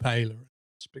the Impaler?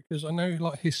 Because I know,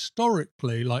 like,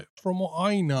 historically, like, from what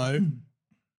I know,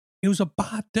 he was a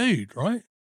bad dude, right?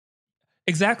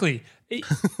 Exactly.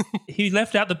 He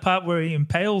left out the part where he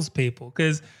impales people,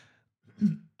 because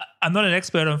I'm not an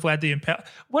expert on Vlad the Impaler.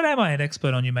 What am I an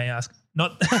expert on, you may ask?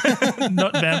 Not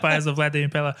vampires of Vlad the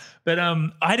Impaler. But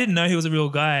I didn't know he was a real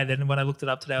guy. Then when I looked it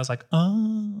up today, I was like,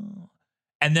 oh.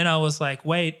 And then I was like,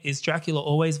 wait, is Dracula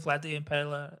always Vlad the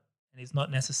Impaler? And he's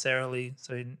not necessarily.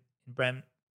 So in Bram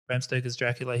Stoker's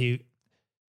Dracula, he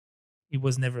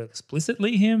was never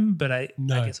explicitly him, but I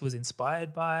guess was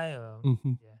inspired by. Yeah.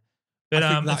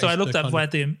 But so I looked up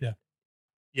Vlad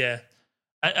the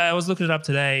I was looking it up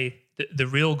today, the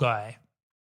real guy,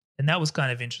 and that was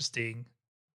kind of interesting.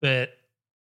 But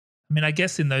I mean, I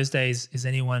guess in those days, is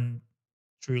anyone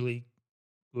truly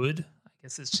good? I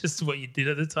guess it's just what you did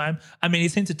at the time. I mean, he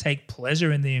seemed to take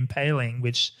pleasure in the impaling,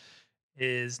 which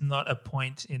is not a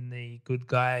point in the good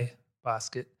guy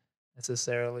basket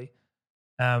necessarily.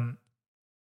 But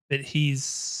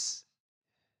he's.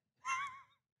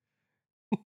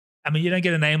 I mean, you don't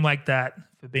get a name like that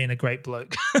for being a great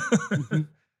bloke.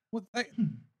 Well,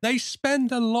 they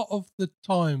spend a lot of the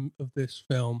time of this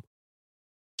film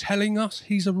telling us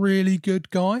he's a really good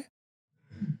guy.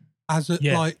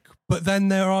 But then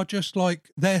there are just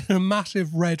there are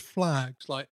massive red flags.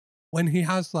 Like when he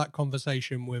has that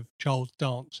conversation with Charles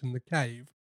Dance in the cave,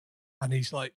 and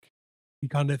he's like,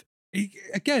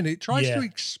 it tries to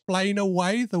explain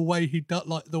away the way he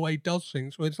does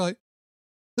things. Where it's like,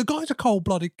 the guy's a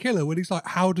cold-blooded killer. When he's like,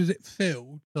 how does it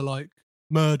feel to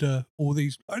murder all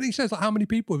these? And he says, how many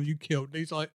people have you killed? And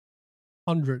he's like,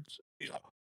 hundreds. He's like,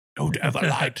 don't ever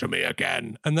lie to me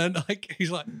again. And then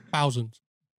he's like, thousands.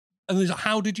 And he's like,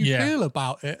 how did you feel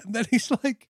about it? And then he's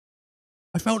like,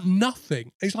 I felt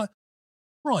nothing. He's like,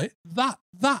 right, that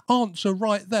answer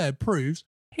right there proves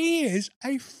he is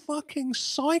a fucking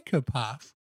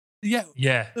psychopath. Yeah.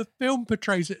 The film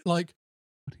portrays it like,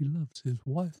 but he loves his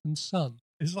wife and son.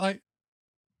 It's like,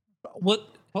 what?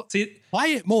 See,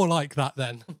 play it more like that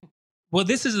then. Well,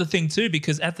 this is the thing too,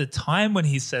 because at the time when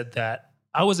he said that,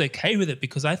 I was okay with it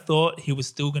because I thought he was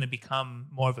still going to become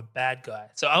more of a bad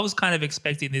guy. So I was kind of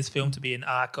expecting this film to be an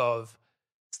arc of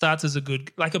starts as a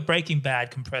good, like a Breaking Bad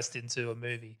compressed into a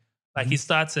movie. Like he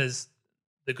starts as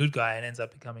the good guy and ends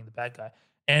up becoming the bad guy.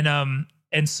 And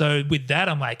so with that,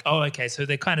 I'm like, oh, okay. So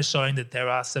they're kind of showing that there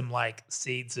are some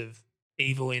seeds of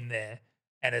evil in there.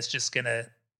 And it's just going to,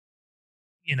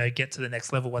 get to the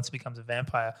next level once it becomes a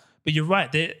vampire. But you're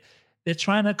right. They're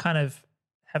trying to kind of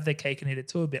have their cake and eat it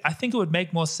too a bit. I think it would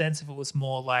make more sense if it was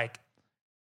more like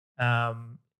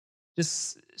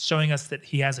just showing us that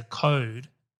he has a code.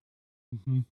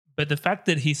 Mm-hmm. But the fact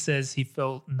that he says he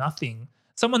felt nothing,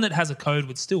 someone that has a code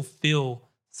would still feel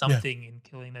something in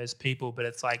killing those people. But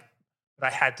it's like, but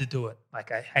I had to do it.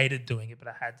 Like I hated doing it, but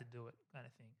I had to do it kind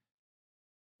of thing.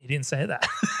 He didn't say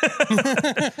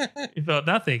that. He felt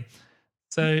nothing.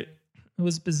 So it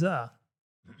was bizarre.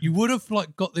 You would have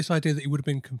got this idea that he would have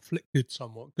been conflicted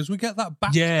somewhat, because we get that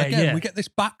back we get this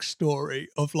backstory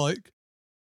of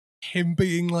him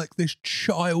being this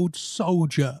child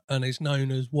soldier and is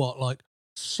known as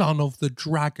son of the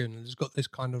dragon, and has got this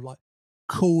kind of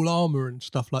cool armor and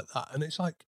stuff like that. And it's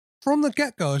from the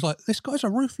get-go, it's this guy's a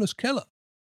ruthless killer.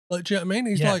 Do you know what I mean?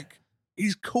 He's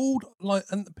he's called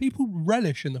and people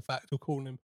relish in the fact of calling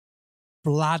him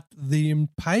Vlad the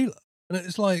Impaler. And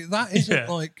it's that isn't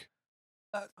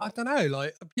I don't know,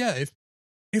 if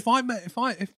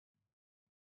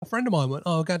a friend of mine went,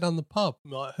 oh, I'll go down the pub,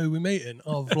 who we meeting?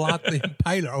 Oh, Vlad the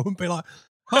Impaler. I wouldn't be like,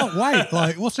 can't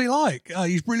wait, what's he like?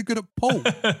 He's really good at pool.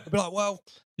 I'd be like, well,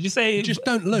 did you say you just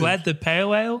don't lose? Vlad the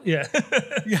Pale Ale? Yeah.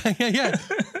 yeah.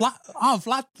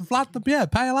 Vlad the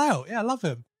Pale Ale. Yeah, I love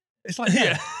him. It's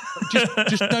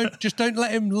just don't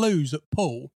let him lose at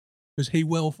pool, because he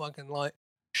will fucking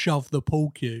shove the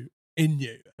pool cue in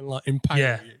you and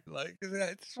impale you.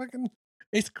 It's fucking,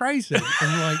 It's crazy.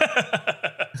 And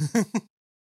like,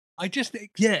 I just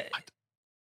Yeah.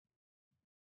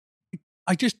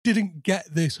 I just didn't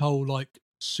get this whole like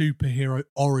superhero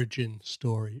origin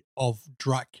story of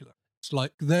Dracula. It's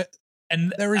like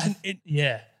And there isn't.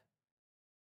 yeah.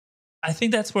 I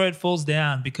think that's where it falls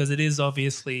down because it is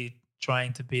obviously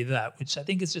trying to be that, which I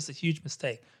think is just a huge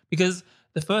mistake. Because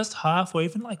the first half, or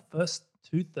even like first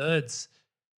 2/3,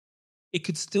 it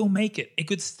could still make it. It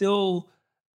could still,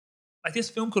 like, this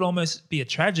film could almost be a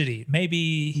tragedy.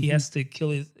 Maybe he has to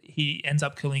he ends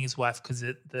up killing his wife because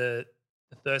the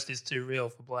thirst is too real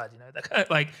for blood. You know, that kind of,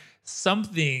 like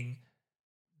something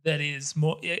that is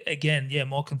more, again,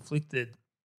 more conflicted,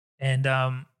 and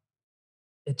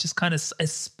it just kind of,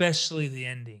 especially the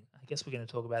ending. I guess we're going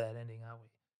to talk about that ending, aren't we?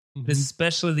 But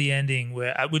especially the ending,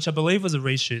 which I believe was a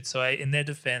reshoot. So in their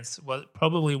defense,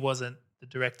 probably wasn't the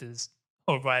director's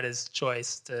or writer's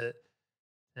choice to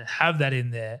have that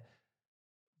in there.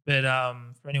 But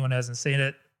for anyone who hasn't seen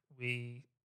it, the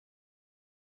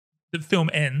film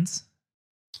ends,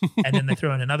 and then they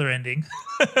throw in another ending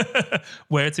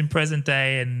where it's in present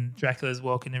day and Dracula's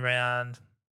walking around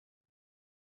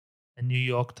a New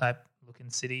York type looking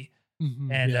city,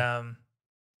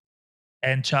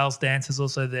 and Charles Dance is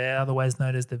also there, otherwise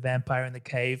known as the vampire in the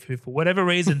cave, who for whatever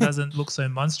reason doesn't look so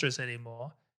monstrous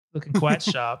anymore, looking quite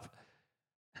sharp.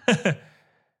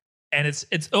 And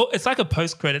it's like a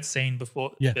post-credit scene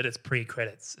before, but it's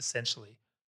pre-credits essentially.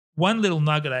 One little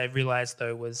nugget I realized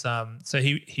though was so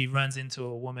he runs into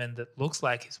a woman that looks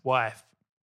like his wife,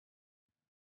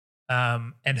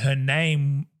 and her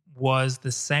name was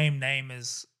the same name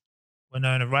as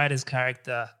Winona Ryder's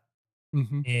character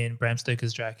in Bram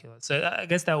Stoker's Dracula. So I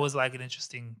guess that was like an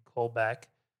interesting callback,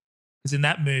 because in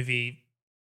that movie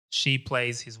she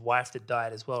plays his wife that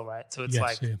died as well, right? So it's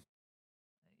I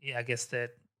guess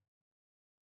that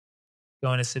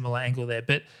going a similar angle there.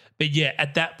 But yeah,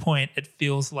 at that point it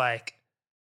feels like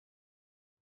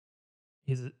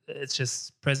it's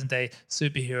just present day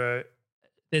superhero.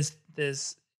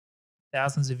 There's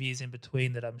thousands of years in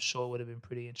between that I'm sure would have been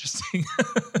pretty interesting.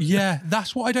 Yeah,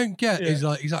 that's what I don't get. Is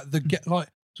like he's like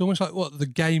it's almost like what the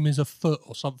game is afoot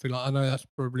or something. Like I know that's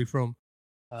probably from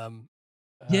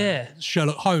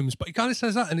Sherlock Holmes, but he kind of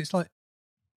says that, and it's like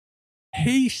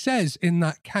he says in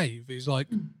that cave, he's like,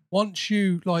 once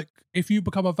you like, if you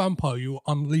become a vampire, you will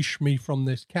unleash me from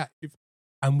this cave,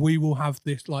 and we will have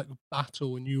this like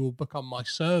battle, and you will become my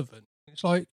servant. It's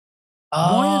like,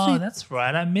 why is he? That's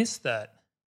right, I missed that.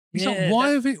 It's like,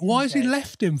 why has he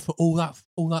left him for all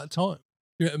that time?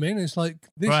 You know what I mean? It's like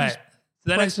this is so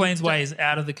that explains why he's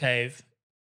out of the cave,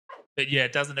 but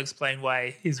it doesn't explain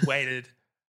why he's waited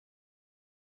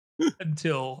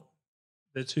until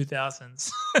the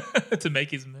 2000s to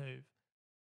make his move.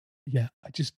 Yeah, I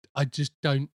just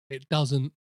don't. It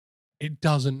doesn't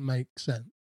make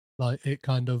sense. Like it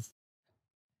kind of.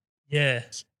 Yeah,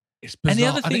 it's bizarre. And the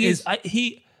other thing is,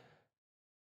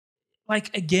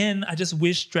 again, I just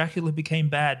wish Dracula became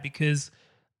bad, because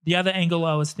the other angle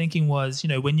I was thinking was,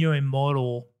 when you're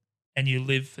immortal and you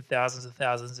live for thousands and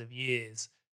thousands of years,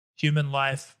 human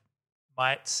life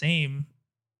might seem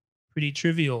pretty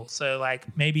trivial. So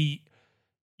like maybe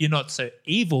you're not so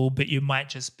evil, but you might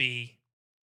just be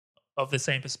of the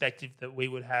same perspective that we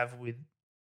would have with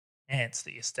ants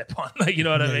that you step on. Like, you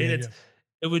know what I mean?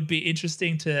 It would be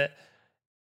interesting to,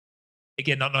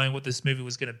 again, not knowing what this movie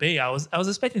was going to be, I was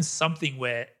expecting something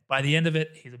where by the end of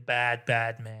it, he's a bad,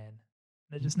 bad man.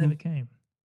 And it just never came.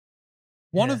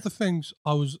 One of the things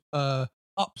I was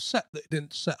upset that it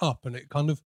didn't set up, and it kind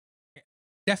of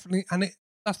definitely, and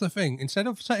that's the thing, instead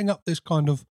of setting up this kind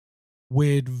of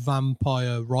weird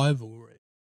vampire rivalry,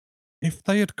 if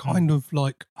they had kind of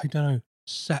like, I don't know,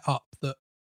 set up that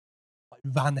like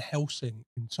Van Helsing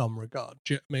in some regard,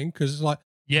 do you know what I mean? Because it's like,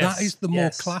 that is the more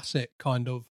classic kind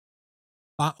of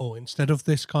battle, instead of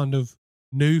this kind of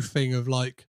new thing of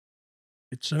like,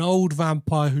 it's an old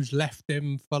vampire who's left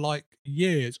him for like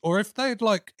years. Or if they'd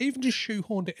like even just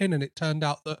shoehorned it in and it turned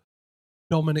out that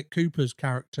Dominic Cooper's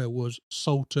character was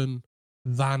Sultan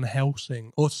Van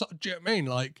Helsing, or so, do you know what I mean?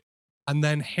 Like, and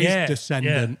then his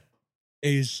descendant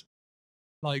is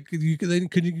like, you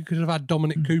could have had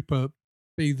Dominic Cooper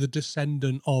be the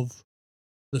descendant of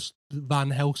the Van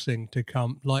Helsing to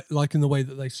come, like in the way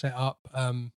that they set up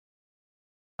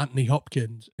Anthony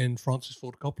Hopkins in Francis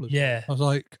Ford Coppola's. Yeah, I was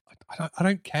like, I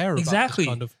don't care about this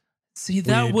kind of. See,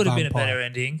 that would have been a better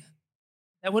ending.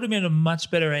 That would have been a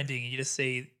much better ending. You just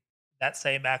see that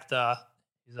same actor,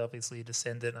 who's obviously a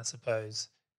descendant, I suppose.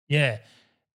 Yeah.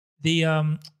 The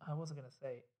I wasn't going to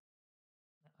say.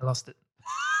 I lost it.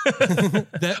 No,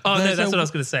 that's what I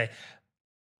was going to say.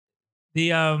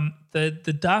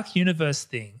 The Dark Universe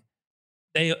thing,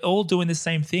 they are all doing the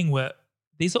same thing where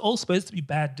these are all supposed to be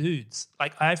bad dudes.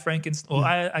 Like Frankenstein, or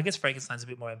I guess Frankenstein's a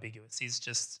bit more ambiguous. He's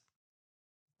just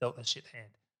dealt a shit hand.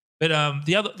 But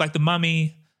the other, like the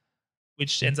Mummy,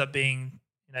 which ends up being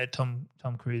Tom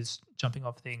Cruise jumping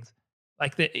off things.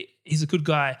 Like he's a good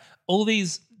guy. All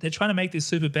these, they're trying to make these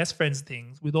super best friends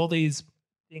things with all these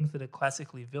things that are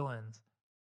classically villains.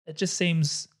 It just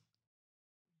seems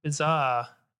bizarre.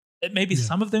 Maybe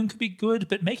some of them could be good,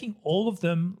 but making all of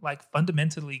them like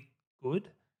fundamentally good,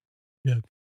 it's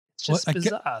just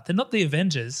bizarre. They're not the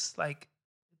Avengers. Like,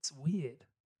 it's weird.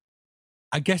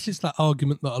 I guess it's that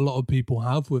argument that a lot of people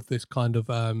have with this kind of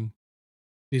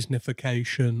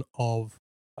Disneyfication of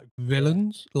like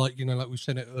villains, like like we've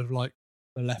seen it of like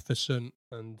Maleficent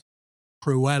and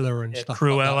Cruella and stuff.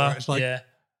 Cruella, like that, where it's like,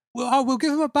 well, we'll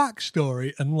give them a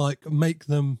backstory and like make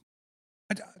them.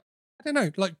 I don't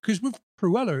know, like because with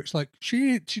Cruella, it's like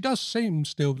she does seem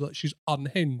still like she's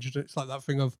unhinged. It's like that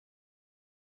thing of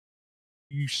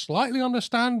you slightly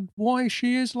understand why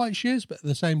she is like she is, but at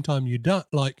the same time you don't.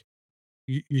 Like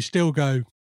you still go,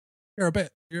 you're a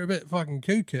bit fucking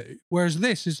cuckoo. Whereas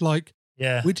this is like,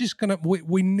 we're just gonna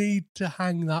we need to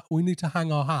hang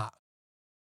our hat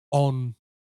on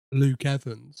Luke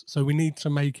Evans, so we need to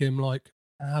make him like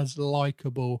as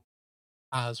likable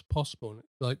as possible.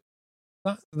 It's like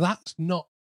that's not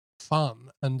fun,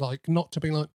 and like not to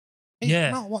be like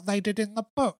it's not what they did in the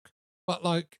book, but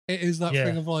like it is that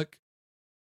thing of like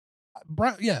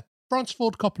Francis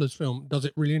Ford Coppola's film does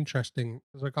it really interesting,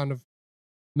 as I kind of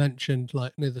mentioned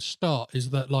like near the start,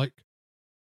 is that like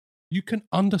you can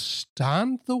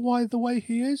understand the way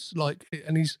he is, like,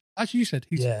 and he's, as you said,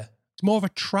 he's it's more of a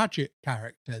tragic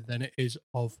character than it is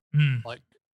of like,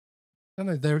 I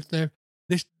don't know,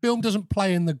 this film doesn't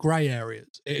play in the grey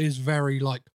areas. It is very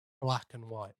like black and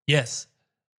white. Yes,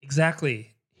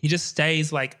 exactly. He just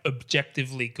stays like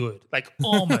objectively good, like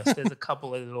almost. There's a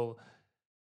couple of little,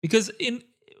 because I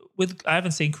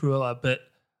haven't seen Cruella, but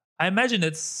I imagine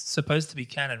it's supposed to be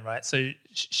canon, right? So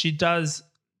she does.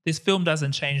 This film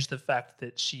doesn't change the fact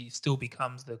that she still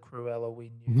becomes the Cruella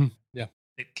we knew. Yeah,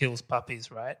 that kills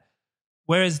puppies, right?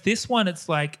 Whereas this one, it's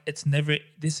like he's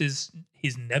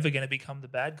never going to become the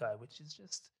bad guy, which is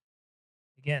just,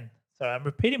 again, sorry, I'm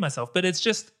repeating myself, but it's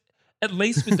just, at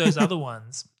least with those other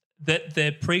ones, that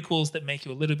they're prequels that make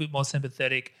you a little bit more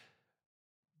sympathetic,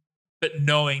 but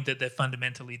knowing that they're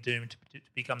fundamentally doomed to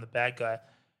become the bad guy.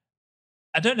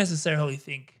 I don't necessarily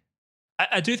think,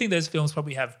 I do think those films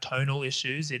probably have tonal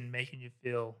issues in making you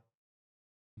feel,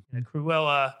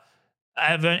 Cruella,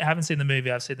 I haven't seen the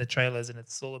movie. I've seen the trailers, and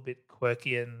it's all a bit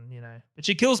quirky, and but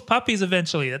she kills puppies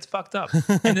eventually. That's fucked up.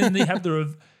 And then you have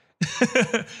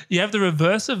the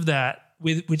reverse of that,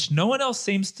 with which no one else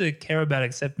seems to care about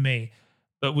except me.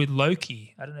 But with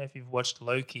Loki, I don't know if you've watched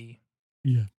Loki.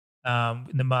 Yeah.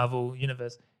 In the Marvel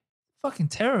universe, fucking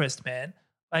terrorist, man.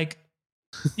 Like,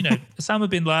 Osama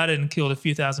bin Laden killed a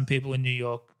few thousand people in New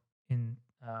York in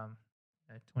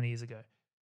 20 years ago.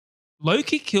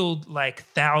 Loki killed like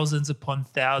thousands upon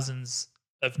thousands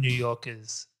of New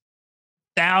Yorkers.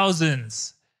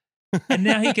 Thousands. And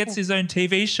now he gets his own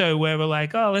TV show where we're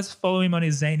like, oh, let's follow him on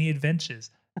his zany adventures.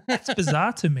 That's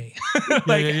bizarre to me.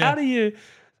 How do you...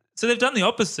 So they've done the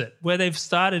opposite, where they've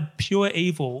started pure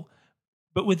evil,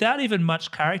 but without even much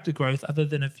character growth other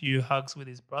than a few hugs with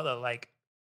his brother. Like,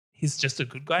 he's just a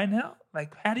good guy now?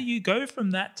 Like, how do you go from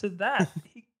that to that?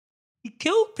 He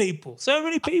killed people, so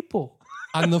many people.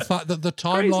 And the fact that the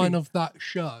timeline of that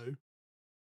show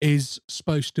is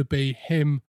supposed to be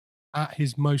him at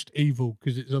his most evil,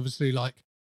 because it's obviously like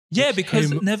because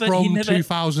him from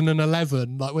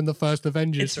 2011, like when the first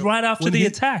Avengers. It's right after the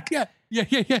attack.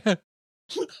 Yeah.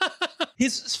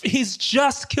 He's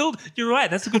just killed. You're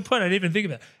right. That's a good point. I didn't even think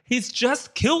of it. He's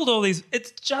just killed all these.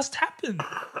 It's just happened.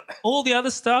 All the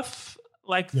other stuff,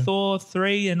 like Thor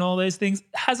 3 and all those things,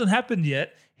 hasn't happened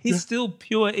yet. He's still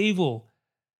pure evil.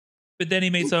 But then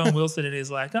he meets Owen Wilson and he's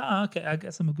like, oh, okay, I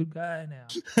guess I'm a good guy now.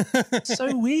 It's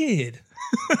so weird.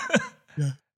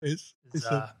 It's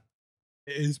bizarre.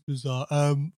 It is bizarre.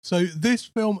 So this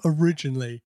film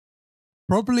originally,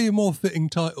 probably a more fitting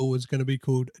title was going to be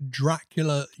called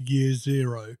Dracula Year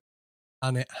Zero,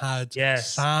 and it had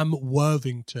Sam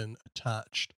Worthington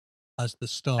attached as the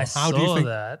star. How do you think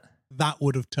that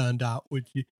would have turned out? Would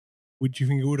you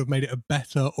think it would have made it a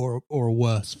better or a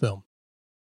worse film?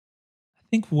 I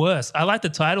think worse. I like the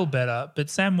title better, but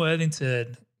Sam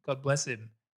Worthington, God bless him,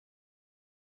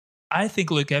 I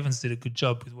think Luke Evans did a good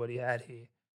job with what he had here.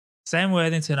 Sam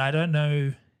Worthington, I don't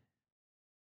know.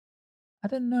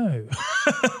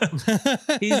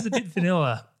 He's a bit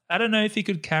vanilla. I don't know if he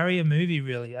could carry a movie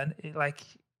really, and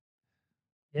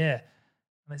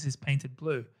unless he's painted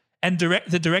blue. And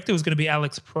the director was going to be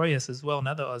Alex Proyas as well,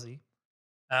 another Aussie.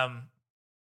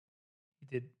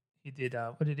 He did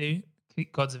what did he do?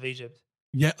 Gods of Egypt.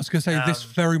 Yeah, I was going to say this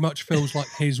very much feels like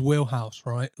his wheelhouse,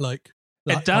 right? Like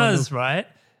it does, right?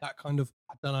 That kind of,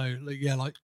 I don't know,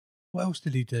 like what else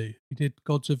did he do? He did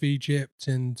Gods of Egypt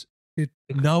and did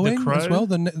Knowing as well,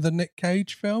 the Nick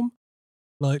Cage film,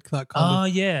 like that kind of. Oh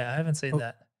yeah, I haven't seen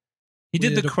that. He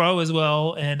did The Crow as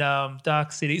well and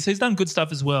Dark City, so he's done good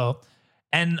stuff as well.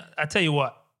 And I tell you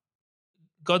what,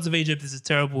 Gods of Egypt is a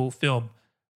terrible film,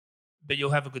 but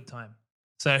you'll have a good time.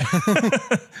 So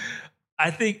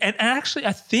I think, and actually,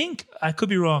 I think I could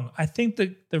be wrong. I think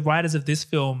the writers of this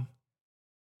film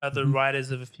are the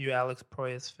writers of a few Alex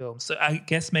Proyas films. So I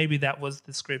guess maybe that was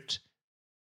the script.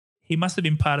 He must have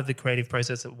been part of the creative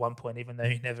process at one point, even though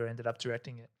he never ended up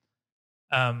directing it.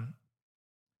 But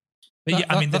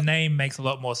the name makes a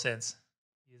lot more sense.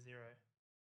 Year Zero.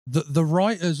 The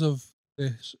writers of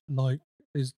this,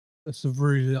 it's a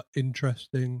really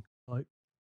interesting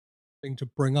thing to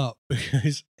bring up,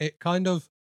 because it kind of,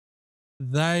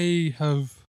 they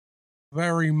have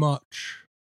very much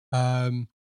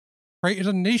created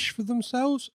a niche for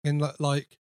themselves in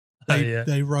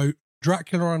they wrote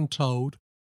Dracula Untold,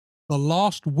 The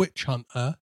Last Witch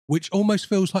Hunter, which almost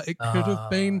feels like it could have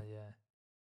been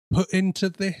put into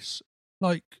this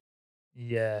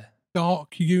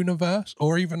dark universe,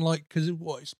 or even because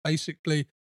it's basically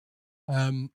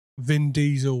Vin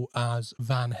Diesel as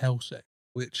Van Helsing,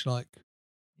 which sounds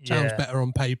better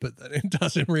on paper than it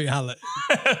does in reality.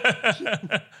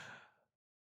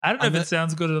 I don't know if it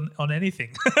sounds good on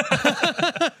anything.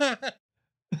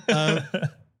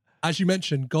 As you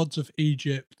mentioned, Gods of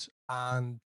Egypt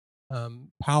and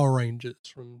Power Rangers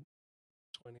from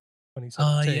 2017.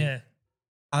 Oh, yeah.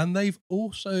 And they've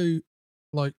also,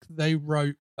 they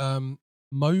wrote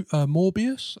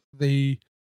Morbius, the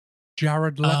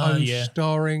Jared Leto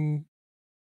starring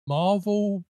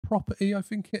Marvel property, I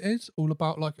think it is, all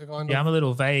about a kind of... Yeah, I'm a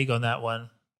little vague on that one.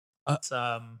 It's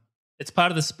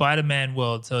part of the Spider-Man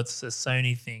world, so it's a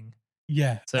Sony thing.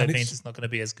 Yeah. So it means it's not going to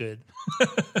be as good.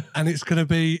 And it's going to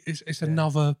be, it's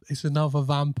another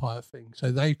vampire thing.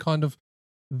 So they kind of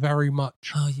very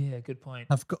much... Oh, yeah, good point.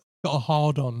 Have got a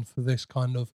hard on for this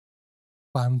kind of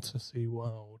fantasy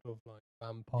world of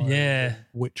vampires and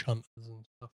witch hunters and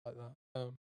stuff like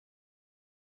that.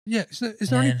 Is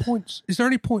there any points? Is there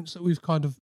any points that we've kind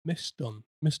of missed on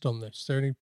this? Is there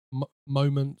any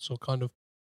moments or kind of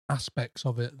aspects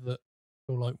of it that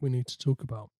feel like we need to talk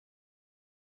about?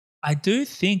 I do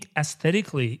think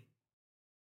aesthetically,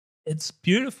 it's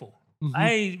beautiful. Mm-hmm.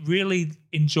 I really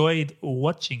enjoyed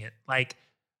watching it.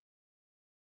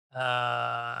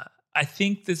 I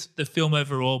think the film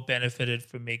overall benefited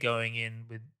from me going in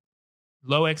with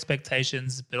low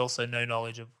expectations, but also no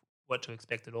knowledge of what to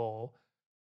expect at all.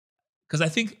 Because I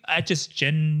think I just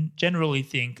generally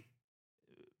think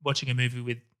watching a movie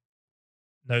with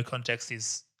no context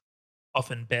is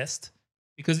often best,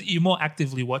 because you more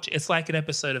actively watch it. It's like an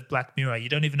episode of Black Mirror. You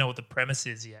don't even know what the premise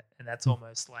is yet, and that's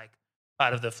almost like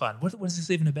part of the fun. What is this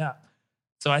even about?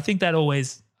 So I think that I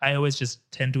always just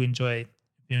tend to enjoy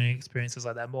viewing experiences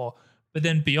like that more. But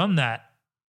then beyond that,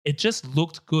 it just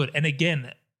looked good. And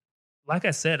again, like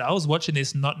I said, I was watching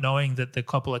this not knowing that the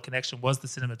Coppola connection was the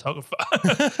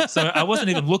cinematographer. So I wasn't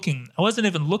even looking. I wasn't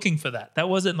even looking for that. That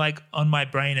wasn't on my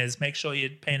brain as make sure you're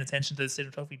paying attention to the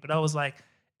cinematography. But I was like,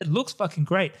 it looks fucking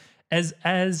great.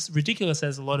 As ridiculous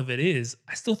as a lot of it is,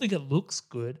 I still think it looks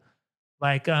good.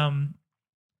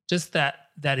 Just that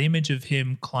image of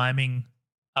him climbing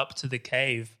up to the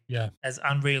cave. Yeah. As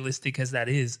unrealistic as that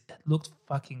is, it looked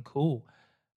fucking cool.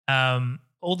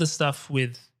 All the stuff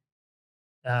with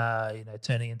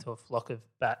turning into a flock of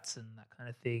bats and that kind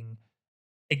of thing.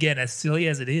 Again, as silly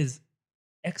as it is,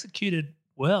 executed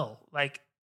well.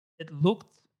 It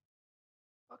looked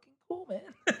fucking cool, man.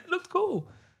 It looked cool.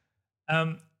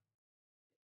 I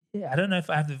don't know if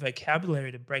I have the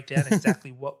vocabulary to break down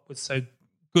exactly what was so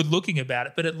good looking about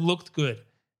it, but it looked good.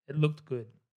 It looked good.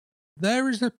 There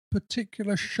is a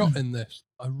particular shot in this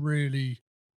I really,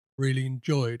 really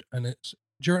enjoyed, and it's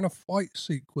during a fight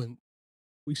sequence.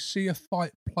 We see a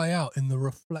fight play out in the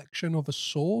reflection of a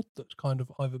sword that's kind of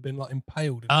either been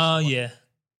impaled. Yeah.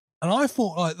 And I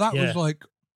thought that was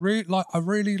really a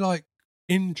really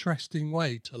interesting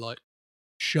way to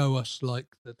show us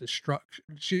the destruction.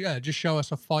 Just show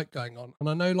us a fight going on. And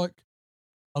I know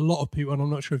a lot of people, and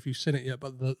I'm not sure if you've seen it yet,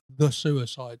 but the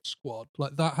Suicide Squad,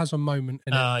 that has a moment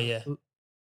in it. Yeah.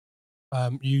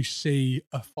 You see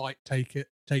a fight take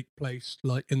take place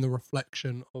like in the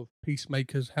reflection of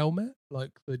Peacemaker's helmet,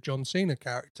 like the John Cena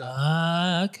character.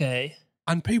 Ah, okay.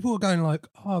 And people are going like,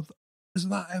 "Oh, has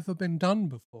that ever been done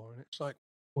before?" And it's like,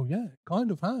 "Well, yeah, it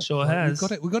kind of has. Sure Like, has.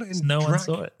 We got it in No one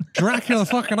saw it. Dracula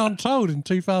fucking Untold in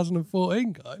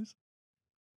 2014, guys."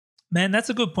 Man, that's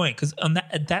a good point, because on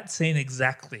that scene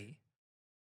exactly,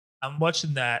 I'm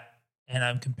watching that and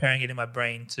I'm comparing it in my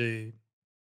brain to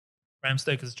Bram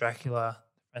Stoker's Dracula,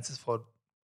 Francis Ford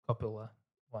Coppola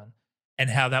one, and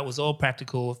how that was all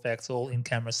practical effects, all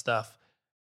in-camera stuff.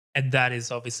 And that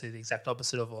is obviously the exact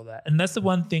opposite of all that. And that's the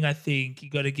one thing I think you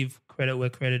got to give credit where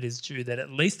credit is due, that at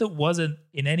least it wasn't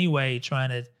in any way trying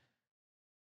to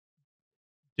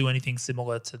do anything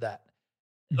similar to that.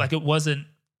 Like it wasn't,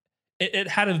 it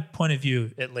had a point of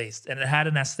view at least, and it had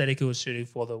an aesthetic it was shooting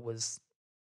for that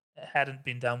it hadn't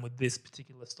been done with this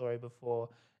particular story before.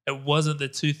 It wasn't the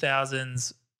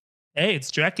 2000s, hey,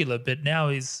 it's Dracula, but now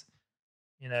he's,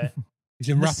 he's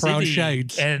in wraparound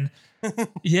shades. And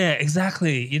yeah,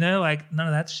 exactly. Like none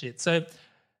of that shit. So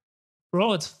for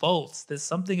all its faults, there's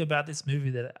something about this movie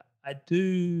that I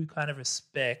do kind of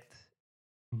respect.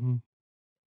 Mm-hmm.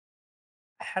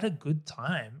 I had a good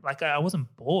time. Like I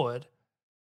wasn't bored.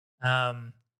 So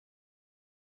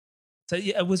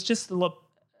yeah, it was just a lot.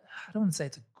 I don't want to say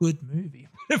it's a good movie,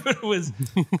 but it was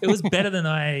better than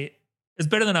I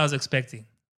was expecting.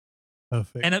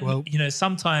 Perfect. And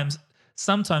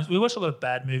sometimes we watch a lot of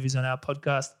bad movies on our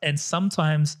podcast, and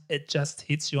sometimes it just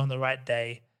hits you on the right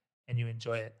day and you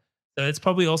enjoy it. So it's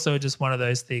probably also just one of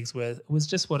those things where it was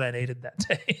just what I needed that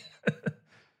day.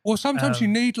 Or sometimes you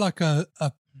need like a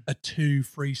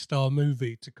 2-3 star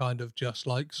movie to kind of just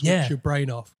like switch your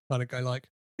brain off, kind of go like,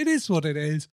 it is what it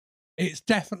is. It's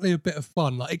definitely a bit of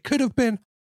fun. Like it could have been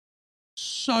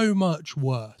so much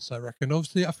worse, I reckon.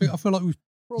 Obviously, I feel like we've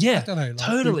I don't know, like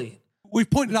totally. We've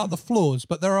pointed out the flaws,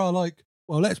 but there are like,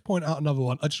 well, let's point out another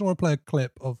one. I just want to play a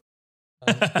clip of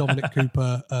Dominic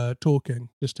Cooper talking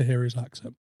just to hear his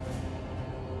accent.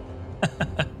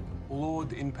 Lord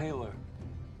Impaler.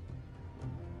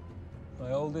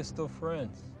 My oldest of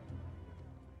friends.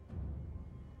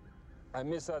 I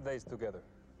miss our days together.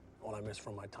 All I miss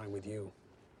from my time with you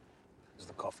is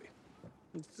the coffee.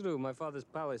 It's true, my father's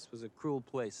palace was a cruel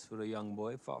place for a young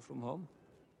boy far from home.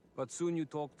 But soon you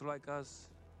talked like us,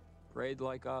 prayed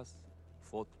like us,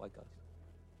 fought like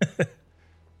us.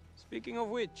 Speaking of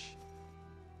which,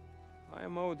 I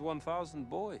am owed 1,000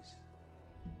 boys.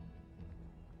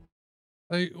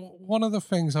 One of the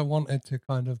things I wanted to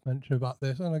kind of mention about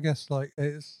this, and I guess like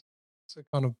it's a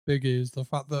kind of biggie, is the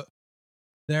fact that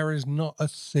there is not a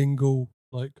single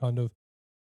like kind of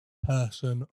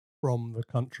person from the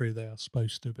country they are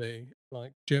supposed to be.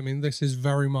 Like, do you know what I mean? This is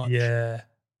very much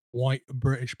white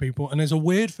British people. And there's a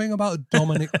weird thing about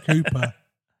Dominic Cooper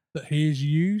that he is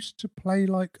used to play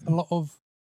like a lot of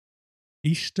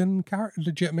Eastern characters.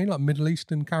 Do you know what I mean? Like Middle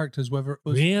Eastern characters, whether it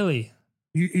was... Really?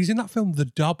 He's in that film, The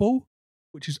Double,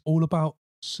 which is all about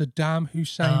Saddam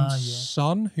Hussein's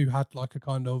son, who had like a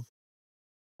kind of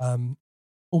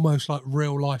almost like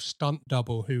real life stunt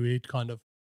double who he'd kind of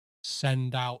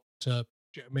send out to,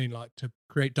 do you know what I mean? Like to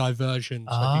create diversion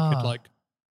so he could like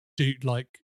do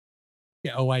like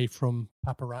get away from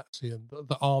paparazzi and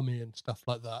the army and stuff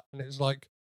like that. And it's like,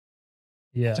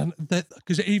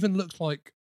 because it even looks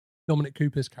like Dominic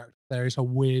Cooper's character, there is a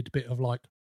weird bit of like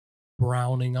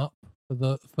browning up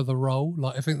for the role.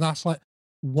 Like I think that's like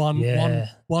one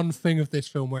thing of this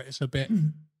film where it's a bit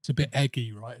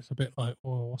eggy, right? It's a bit like,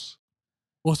 oh,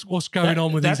 what's going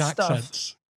on with these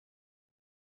accents?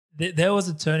 There was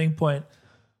a turning point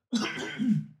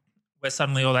where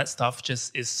suddenly all that stuff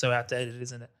just is so outdated,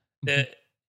 isn't it?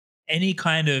 Any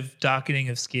kind of darkening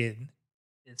of skin,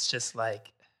 it's just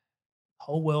like a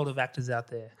whole world of actors out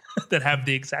there that have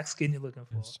the exact skin you're looking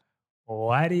for. Yes.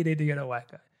 Why do you need to get a white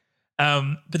guy?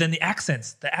 But then the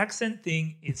accent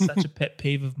thing is such a pet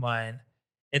peeve of mine.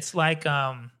 It's like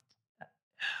I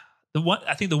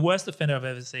think the worst offender I've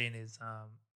ever seen is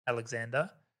Alexander,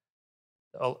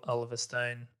 Oliver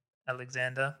Stone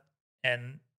Alexander,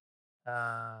 and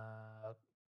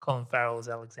Colin Farrell's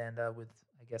Alexander with,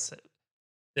 I guess,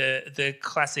 the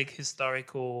classic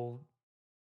historical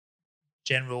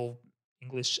general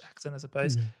English accent, I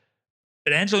suppose. Mm-hmm.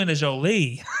 But Angelina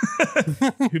Jolie,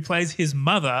 who plays his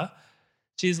mother,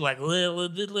 she's like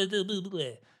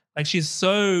she's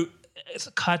so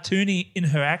cartoony in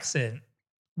her accent,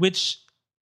 which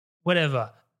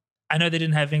whatever. I know they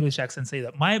didn't have English accents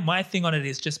either. My thing on it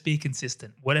is just be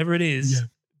consistent. Whatever it is,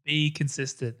 be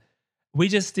consistent. We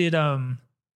just did Robin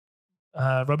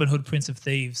Hood, Prince of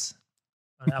Thieves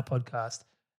on our podcast,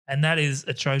 And that is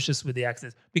atrocious with the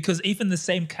accents because even the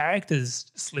same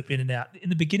characters slip in and out. In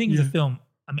the beginning of the film,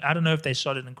 I mean, I don't know if they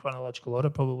shot it in chronological order,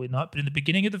 probably not, but in the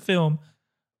beginning of the film,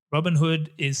 Robin Hood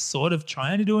is sort of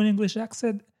trying to do an English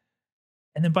accent.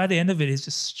 And then by the end of it, he's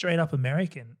just straight up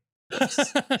American.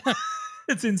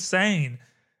 It's insane.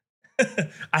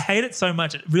 I hate it so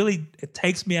much. It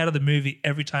takes me out of the movie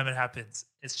every time it happens.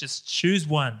 It's just choose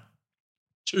one.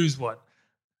 Choose one.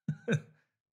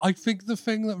 I think the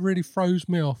thing that really throws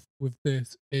me off with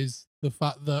this is the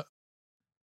fact that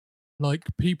like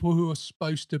people who are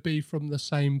supposed to be from the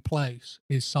same place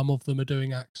is some of them are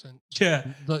doing accents. Yeah.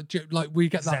 Like we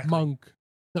get that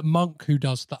monk who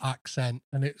does the accent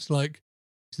and it's like,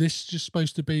 is this just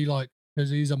supposed to be like, because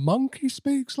he's a monk he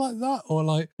speaks like that? Or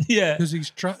like, because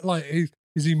he's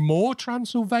is he more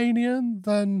Transylvanian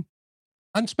than,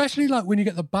 and especially like when you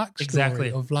get the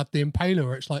backstory of Vlad the Impaler,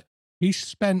 where it's like, he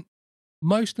spent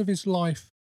most of his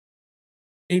life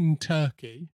in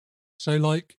Turkey. So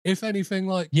like, if anything,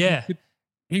 like,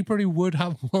 he probably would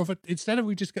have more of a, instead of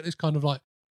we just get this kind of like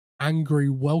angry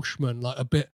Welshman, like a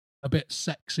bit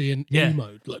sexy and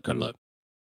emo, like kind of like,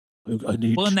 I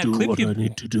need to do what I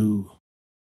need to do.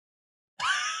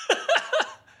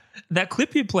 That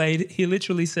clip you played, he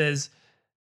literally says,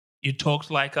 "You talked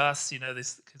like us." You know,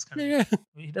 this kind of,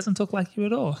 he doesn't talk like you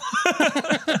at all.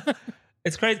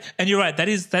 It's crazy, and you're right. That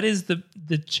is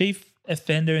the chief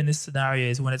offender in this scenario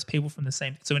is when it's people from the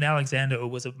same. So in Alexander, it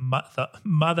was a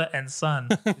mother and son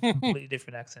with completely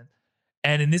different accent,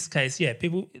 and in this case,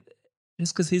 people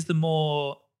just because he's the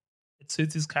more, it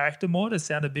suits his character more to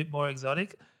sound a bit more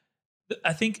exotic.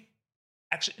 I think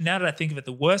actually now that I think of it,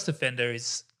 the worst offender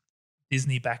is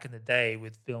Disney back in the day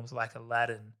with films like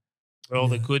Aladdin, where all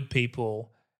the good people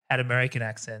had American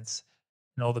accents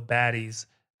and all the baddies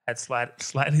had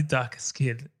slightly darker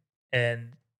skin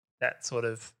and that sort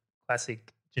of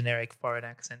classic generic foreign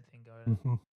accent thing going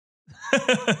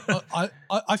on.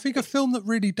 I think a film that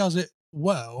really does it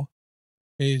well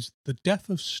is The Death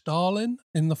of Stalin,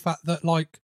 in the fact that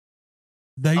like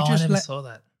they just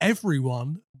let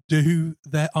everyone do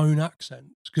their own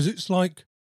accents, because it's like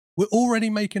we're already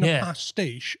making a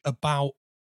pastiche about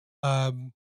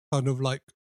kind of like,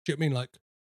 do you know what I mean, like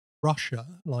Russia,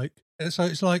 like, so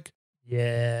it's like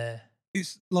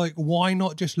it's like, why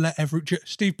not just let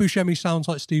Steve Buscemi sounds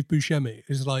like Steve Buscemi,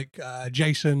 is like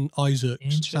Jason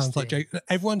Isaacs sounds like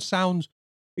everyone sounds,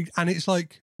 and it's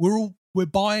like we're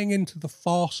buying into the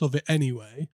farce of it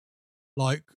anyway,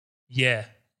 like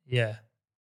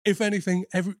if anything,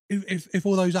 if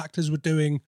all those actors were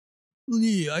doing,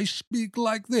 I speak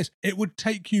like this, it would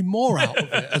take you more out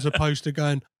of it, as opposed to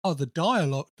going, oh, the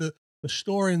dialogue, the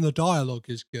story and the dialogue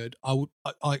is good. I will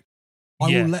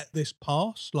let this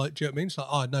pass. Like, do you know what I mean? It's like,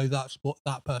 oh, I know that's what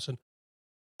that person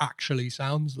actually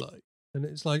sounds like, and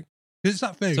it's like, it's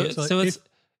that thing. So, it's like,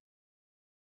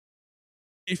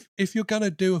 if you're gonna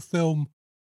do a film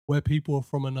where people are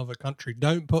from another country,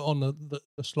 don't put on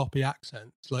the sloppy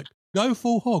accents. Like, go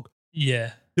full hog.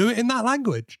 Yeah. Do it in that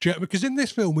language. Because in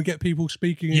this film, we get people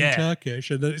speaking in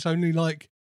Turkish, and then it's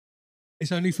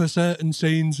only for certain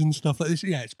scenes and stuff like this.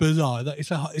 Yeah, it's bizarre.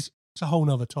 It's a whole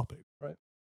nother topic, right?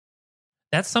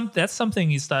 That's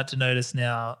something you start to notice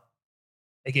now,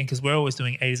 again, because we're always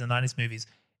doing 80s and 90s movies.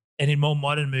 And in more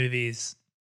modern movies,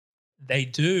 they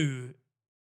do,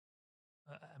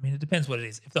 I mean, it depends what it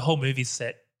is. If the whole movie's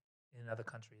set in another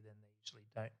country, then they usually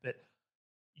don't. But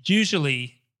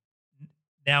usually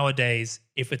nowadays,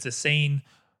 if it's a scene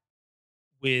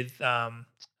with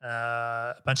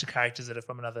a bunch of characters that are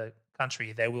from another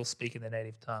country, they will speak in their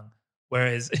native tongue.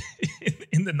 Whereas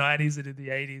in the 90s and in the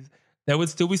 80s, they would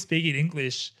still be speaking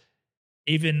English,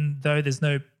 even though there's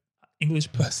no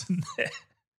English person there.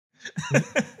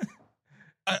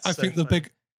 I think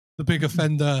the big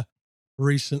offender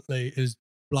recently is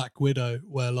Black Widow,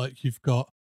 where like you've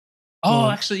got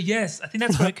actually, yes, I think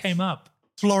that's where it came up.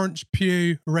 Florence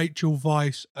Pugh, Rachel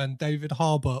Weisz, and David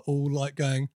Harbour all like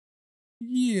going,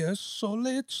 yes, so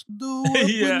let's do what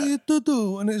we need to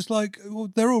do. And it's like, well,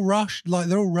 they're all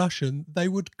Russian. They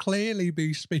would clearly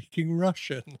be speaking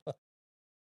Russian.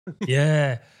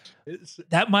 Yeah.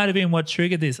 That might have been what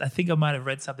triggered this. I think I might have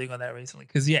read something on that recently.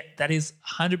 Because that is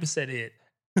 100% it.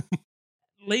 At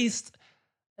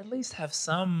least have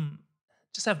some,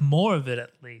 just have more of it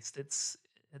at least. It's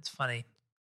funny.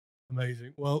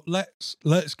 Amazing. Well,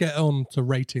 let's get on to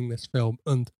rating this film.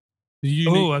 And the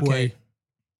unique way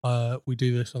we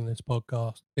do this on this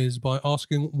podcast is by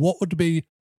asking what would be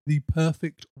the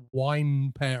perfect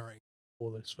wine pairing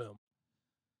for this film.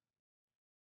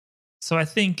 So I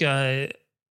think,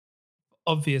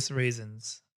 obvious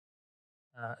reasons,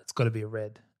 it's got to be a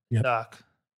red, dark,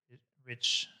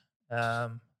 rich.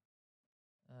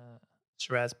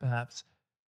 Shiraz, perhaps.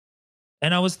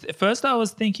 And I was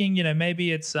thinking,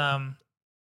 maybe it's it's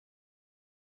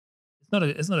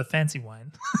not a fancy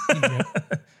wine.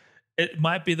 It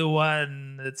might be the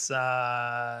one that's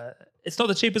it's not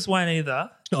the cheapest wine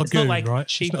either. It's not like right?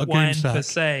 cheap It's not a wine goon per sack.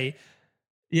 se.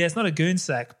 Yeah, it's not a goon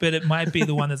sack, but it might be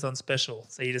the one that's on special.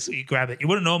 So you grab it. You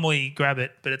wouldn't normally grab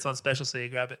it, but it's on special, so you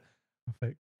grab it.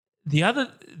 Perfect. The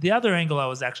other angle I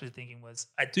was actually thinking was,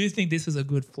 I do think this is a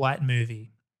good flight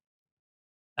movie.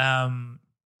 I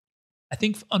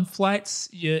think on flights,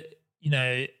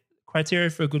 criteria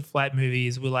for a good flight movie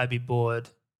is, will I be bored?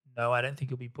 No, I don't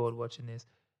think you'll be bored watching this.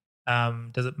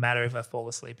 Does it matter if I fall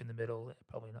asleep in the middle?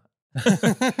 Probably not.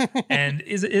 And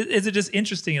is it just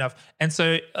interesting enough? And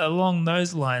so along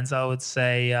those lines, I would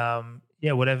say,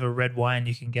 whatever red wine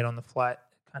you can get on the flight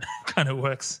kind of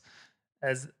works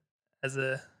as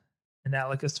a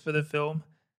analogous for the film.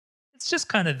 It's just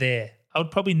kind of there. I would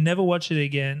probably never watch it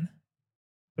again,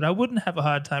 but I wouldn't have a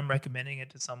hard time recommending it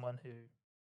to someone who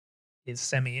is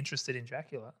semi-interested in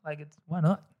Dracula. Like, why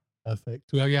not?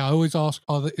 Perfect. Well, yeah, I always ask,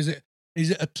 is it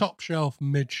a top shelf,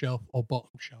 mid shelf, or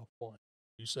bottom shelf wine?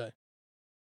 You say?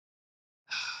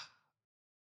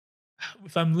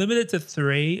 If I'm limited to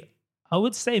 3, I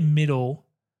would say middle.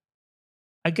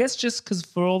 I guess just because,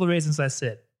 for all the reasons I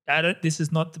said, this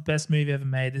is not the best movie ever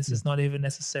made. This is not even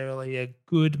necessarily a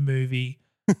good movie,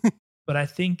 but I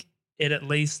think it at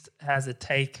least has a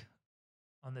take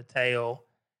on the tale.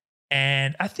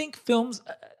 And I think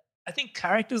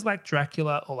characters like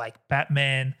Dracula or like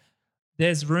Batman,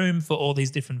 there's room for all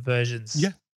these different versions.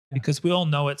 Yeah. Because we all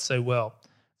know it so well.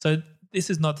 So this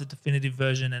is not the definitive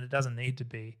version, and it doesn't need to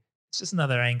be. It's just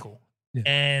another angle. Yeah.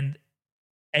 And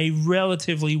a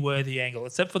relatively worthy angle,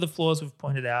 except for the flaws we've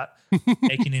pointed out,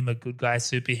 making him a good guy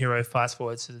superhero fast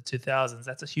forwards to the 2000s.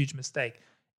 That's a huge mistake.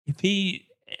 If he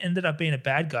ended up being a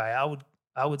bad guy,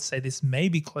 I would say this may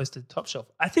be close to the top shelf.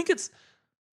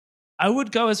 I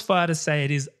would go as far to say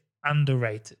it is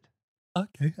underrated.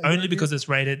 Okay. Only because it's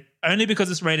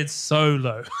rated so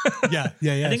low. Yeah.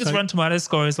 I think its Rotten Tomatoes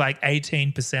score is like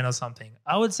 18% or something.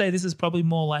 I would say this is probably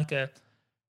more like a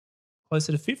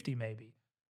closer to 50 maybe.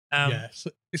 So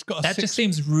it's got that just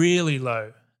seems really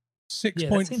low.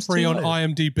 6.3 on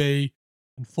IMDb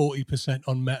and 40%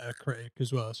 on Metacritic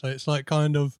as well. So it's like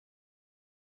kind of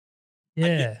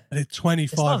and it's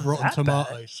 25 Rotten Tomatoes.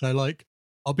 Bad. So like,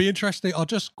 I'll be interested. I'll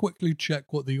just quickly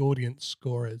check what the audience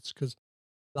score is, because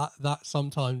that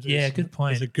sometimes good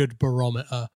point. is a good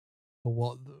barometer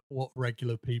for what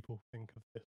regular people think of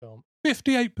this film.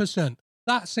 58%.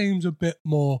 That seems a bit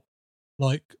more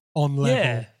like on level.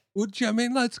 Yeah. Would you? I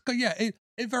mean, it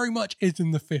very much is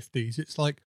in the 50s. It's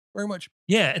like very much.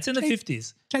 Yeah, it's in the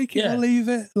 50s. Take it or leave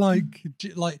it. Like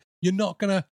you're not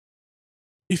gonna.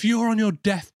 If you're on your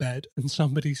deathbed and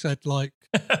somebody said, like,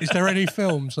 is there any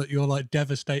films that you're like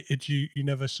devastated you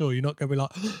never saw? You're not going to be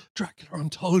like, Dracula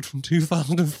Untold from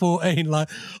 2014. Like,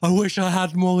 I wish I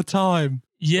had more time.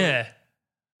 Yeah.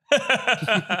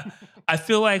 I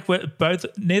feel like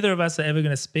neither of us are ever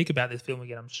going to speak about this film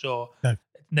again, I'm sure. No.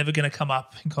 It's never going to come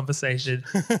up in conversation.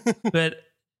 But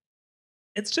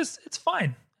it's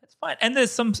fine. It's fine. And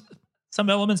there's some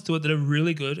elements to it that are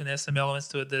really good, and there's some elements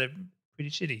to it that are pretty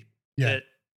shitty. Yeah.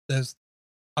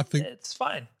 I think it's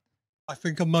fine. I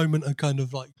think a moment I kind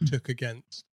of like took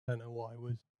against, I don't know why,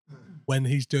 was when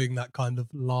he's doing that kind of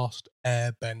Last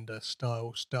Airbender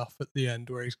style stuff at the end,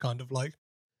 where he's kind of like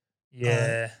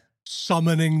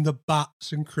summoning the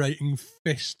bats and creating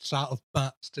fists out of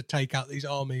bats to take out these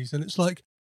armies. And it's like,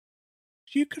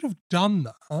 you could have done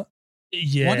that.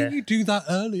 Yeah. Why didn't you do that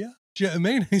earlier? Do you know what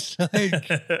I mean? It's like...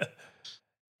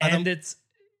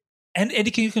 and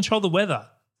it can control the weather.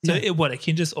 So it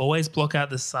can just always block out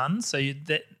the sun, so you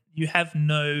have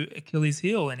no Achilles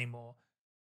heel anymore.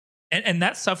 And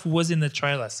that stuff was in the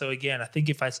trailer. So again, I think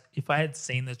if I had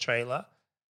seen the trailer,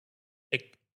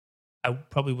 I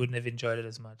probably wouldn't have enjoyed it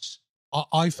as much.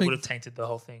 I think it would have tainted the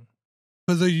whole thing.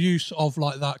 For the use of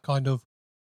like that kind of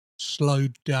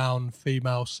slowed down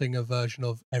female singer version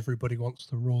of Everybody Wants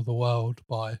to Rule the World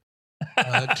by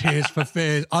Tears for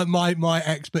Fears, my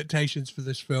expectations for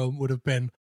this film would have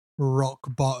been rock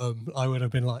bottom. I would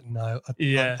have been like, no.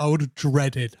 I would have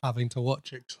dreaded having to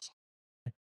watch it.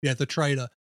 Yeah, the trailer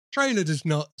does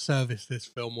not service this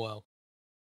film well.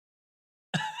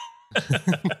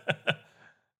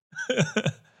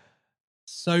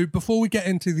 So before we get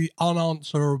into the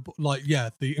unanswerable,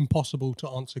 the impossible to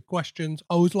answer questions,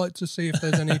 I would like to see if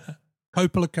there's any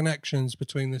Coppola connections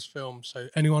between this film. So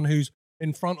anyone who's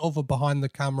in front of or behind the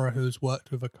camera who has worked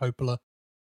with a Coppola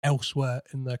elsewhere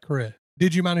in their career.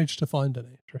 Did you manage to find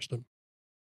any, Tristan?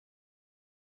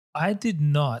 I did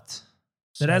not.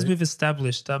 But as So- we've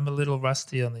established, I'm a little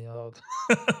rusty on the old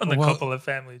on the Well- Coppola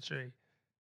family tree.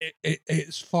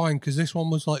 It's fine because this one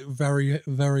was like very,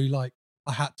 very like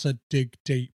I had to dig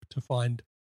deep to find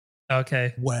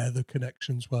Okay. where the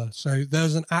connections were. So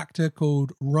there's an actor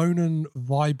called Ronan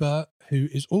Vibert who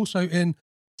is also in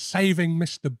Saving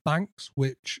Mr. Banks,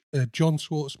 which John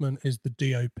Schwartzman is the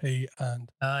DOP,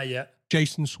 and Yeah.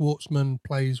 Jason Schwartzman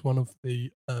plays one of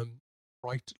the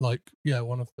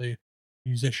one of the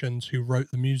musicians who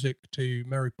wrote the music to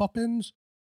Mary Poppins.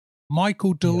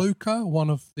 Michael DeLuca, one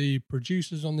of the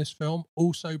producers on this film,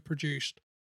 also produced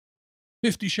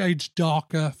 50 Shades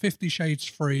Darker, 50 Shades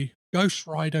Free, Ghost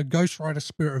Rider,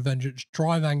 Spirit of Vengeance,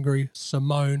 Drive Angry,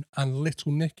 Simone, and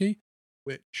Little Nicky,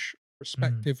 which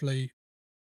respectively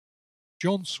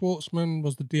John Schwartzman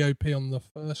was the DOP on the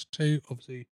first two.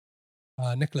 Obviously,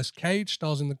 Nicolas Cage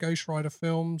stars in the Ghost Rider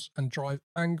films and Drive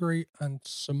Angry, and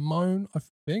Simone, I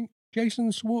think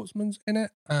Jason Schwartzman's in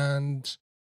it, and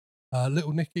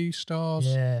Little Nicky stars,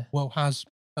 has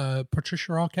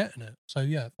Patricia Arquette in it. So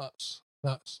yeah, that's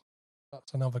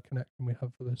another connection we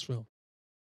have for this film.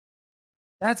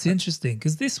 That's interesting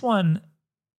because this one,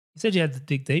 you said you had to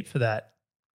dig deep for that.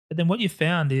 But then what you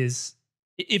found is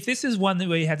if this is one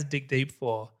where you had to dig deep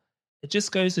for, it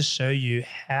just goes to show you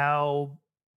how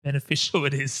beneficial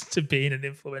it is to be in an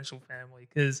influential family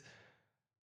because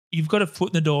you've got a foot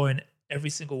in the door in every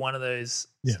single one of those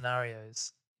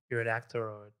scenarios. If you're an actor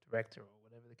or a director or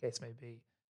whatever the case may be.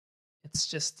 It's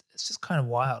just kind of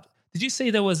wild. Did you see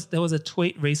there was a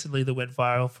tweet recently that went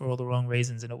viral for all the wrong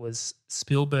reasons, and it was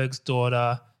Spielberg's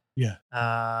daughter,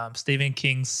 Stephen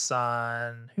King's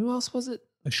son. Who else was it?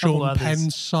 Sean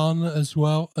Penn's son as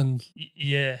well, and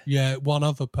one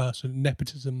other person.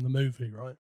 Nepotism, the movie,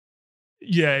 right?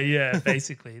 Yeah,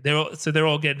 basically they're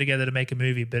all getting together to make a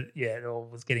movie, but it all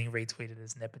was getting retweeted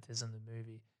as Nepotism, the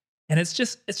movie, and it's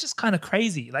just kind of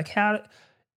crazy. Like how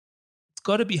it's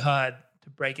got to be hard to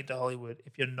break into Hollywood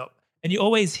if you're not. And you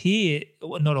always hear,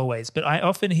 well, not always, but I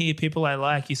often hear people I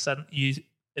like, you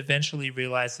eventually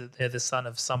realize that they're the son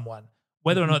of someone,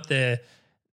 whether or not they're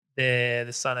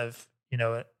the son of,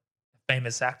 a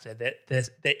famous actor,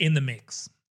 they're in the mix.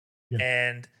 Yeah.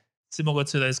 And similar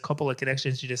to those Coppola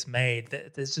connections you just made,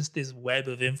 there's just this web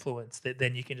of influence that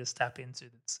then you can just tap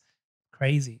into. That's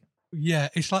crazy. Yeah,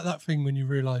 it's like that thing when you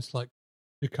realize like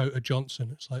Dakota Johnson,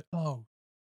 it's like,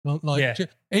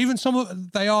 even some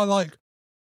of they are like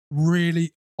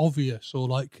really obvious, or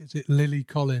like, is it Lily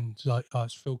Collins? Like,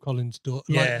 it's Phil Collins' daughter.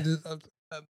 Yeah.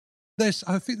 Like,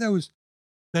 I think there's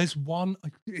one,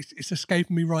 it's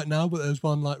escaping me right now, but there's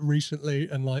one like recently,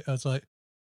 and like, I was like,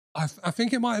 I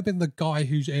think it might have been the guy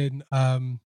who's in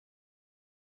Captain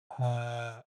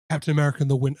America and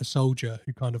the Winter Soldier,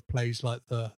 who kind of plays like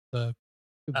the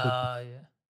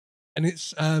and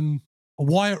it's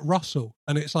Wyatt Russell,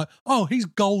 and it's like, oh, he's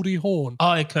Goldie Hawn.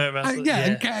 Oh, Kurt Russell.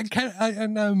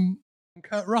 And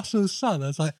Kurt Russell's son. I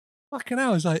was like, fucking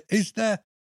hell. I was like, is there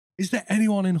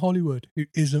anyone in Hollywood who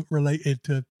isn't related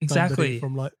to somebody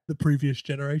from like the previous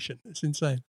generation? It's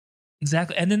insane.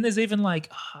 Exactly. And then there's even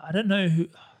like, I don't know who,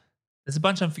 there's a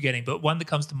bunch I'm forgetting, but one that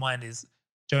comes to mind is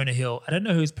Jonah Hill. I don't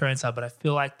know who his parents are, but I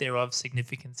feel like they're of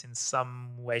significance in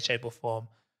some way, shape, or form.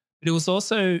 But it was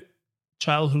also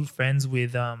childhood friends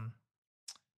with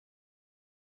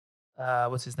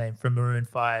what's his name from Maroon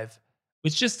 5,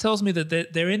 which just tells me that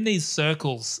they're in these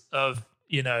circles of,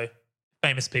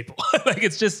 famous people. Like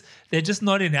they're just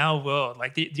not in our world.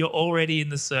 Like you're already in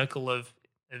the circle of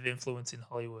influence in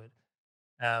Hollywood.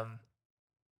 Yeah,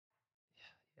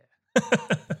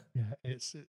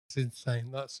 it's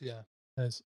insane. That's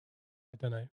there's, I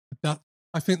don't know,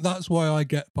 I think that's why I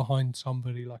get behind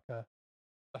somebody like a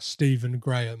Stephen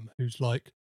Graham, who's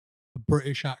like a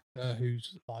British actor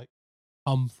who's like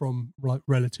come from like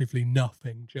relatively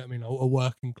nothing. Do you know what I mean? A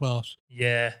working class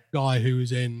guy who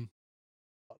was in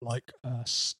like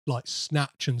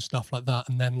Snatch and stuff like that,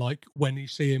 and then like when you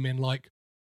see him in like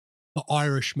The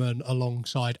Irishman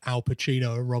alongside Al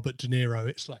Pacino and Robert De Niro,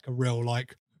 it's like a real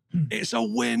like it's a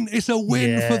win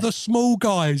for the small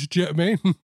guys. Do you know what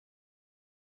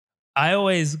I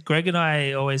mean? Greg and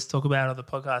I always talk about on the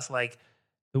podcast, like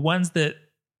the ones that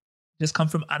just come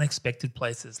from unexpected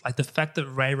places. Like the fact that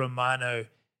Ray Romano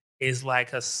is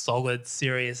like a solid,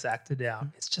 serious actor now.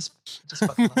 It's just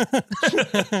fucking love.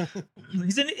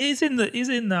 He's in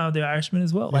The Irishman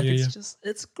as well. Like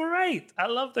it's great. I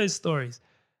love those stories.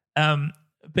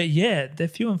 But yeah, they're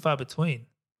few and far between.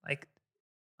 Like,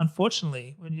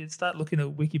 unfortunately, when you start looking at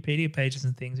Wikipedia pages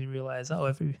and things, you realize,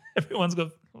 everyone's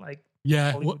got like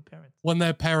Hollywood parents. When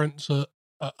their parents are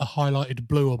highlighted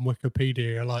blue on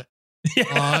Wikipedia, you're like,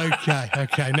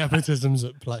 okay, nepotism's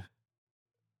at play.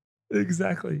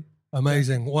 Exactly.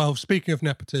 Amazing. Well, speaking of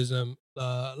nepotism,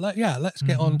 let's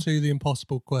get on to the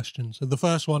impossible question. So the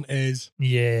first one is,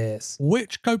 Yes.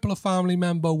 which Coppola family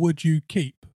member would you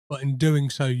keep? But in doing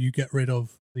so, you get rid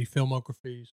of the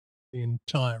filmographies, the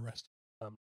entire rest of the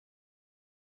family.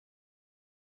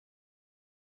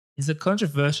 Is it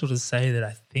controversial to say that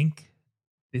I think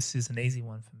this is an easy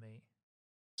one for me?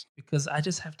 Because I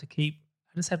just have to keep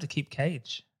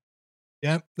Cage.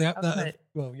 Yeah.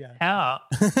 Well, yeah. How?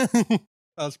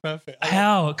 That's perfect.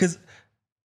 How? Because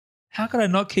how could I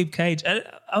not keep Cage?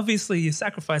 Obviously, you're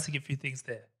sacrificing a few things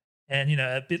there, and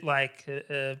a bit like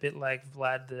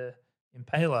Vlad the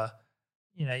Impaler.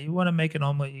 You want to make an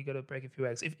omelet, you got to break a few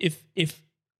eggs. If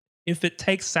it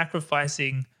takes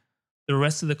sacrificing the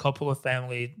rest of the Coppola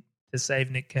family to save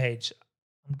Nick Cage,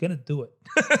 I'm gonna do it.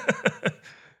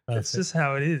 That's just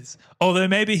how it is. Although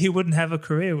maybe he wouldn't have a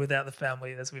career without the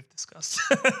family, as we've discussed.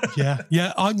 Yeah.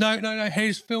 No.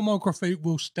 His filmography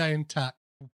will stay intact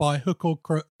by hook or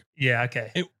crook. Yeah.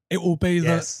 Okay. It will be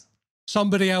that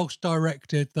somebody else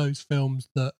directed those films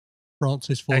that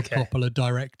Francis Ford Coppola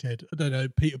directed. I don't know,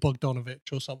 Peter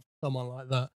Bogdanovich or someone like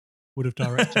that would have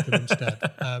directed them instead.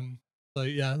 So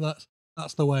yeah,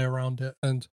 that's the way around it.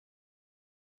 And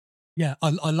yeah,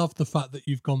 I love the fact that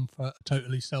you've gone for a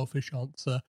totally selfish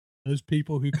answer. Those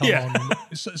people who come on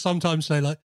and sometimes say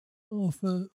like, oh,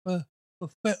 for the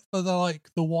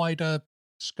wider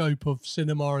scope of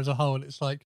cinema as a whole, and it's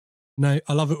like, no,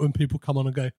 I love it when people come on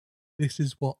and go, this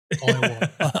is what I want.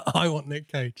 I want Nick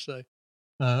Cage. So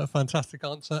fantastic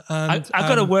answer. And I've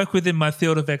got to work within my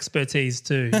field of expertise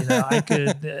too. I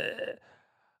could.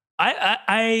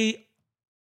 I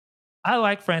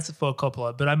like Francis Ford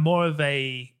Coppola, but I'm more of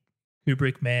a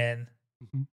Kubrick man.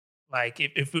 Mm-hmm. Like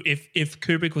if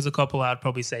Kubrick was a Coppola, I'd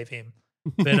probably save him.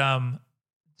 But I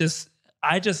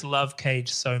just love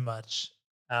Cage so much.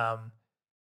 I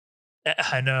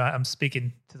know I'm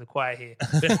speaking to the choir here.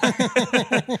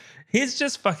 But he's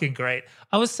just fucking great.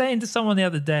 I was saying to someone the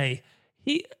other day,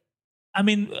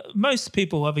 most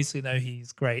people obviously know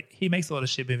he's great. He makes a lot of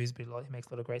shit movies, but he makes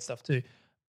a lot of great stuff too.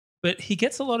 But he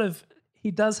does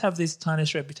have this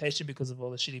tarnished reputation because of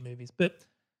all the shitty movies. But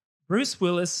Bruce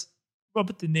Willis,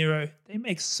 Robert De Niro, they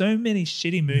make so many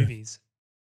shitty movies.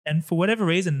 And for whatever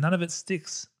reason, none of it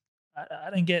sticks. I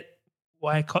don't get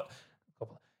why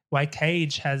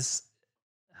Cage has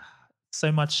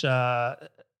so much, I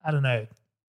don't know.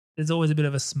 There's always a bit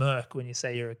of a smirk when you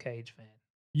say you're a Cage fan.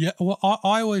 Yeah, well,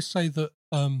 I always say that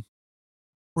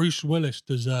Bruce Willis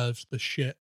deserves the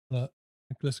shit that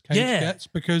Nicolas Cage gets,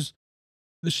 because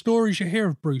the stories you hear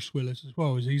of Bruce Willis as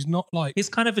well is he's not like... He's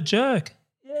kind of a jerk.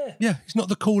 Yeah, he's not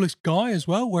the coolest guy as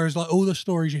well, whereas like all the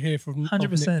stories you hear from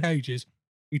 100%. Nick Cage is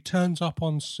he turns up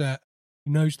on set,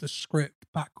 he knows the script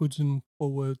backwards and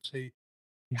forwards, he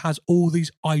has all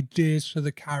these ideas for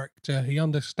the character, he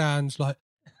understands like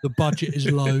the budget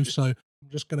is low, so I'm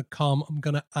just going to I'm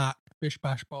going to act, bish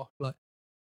bash bosh, like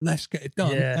let's get it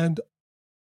done. And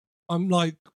I'm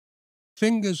like,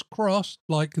 fingers crossed,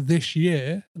 like this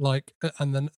year, like,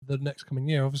 and then the next coming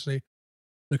year, obviously,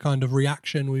 the kind of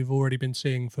reaction we've already been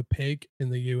seeing for Pig in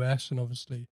the US, and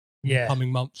obviously in the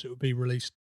coming months it will be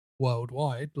released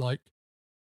worldwide. Like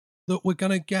that, we're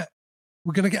gonna get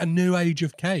a new age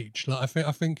of Cage. Like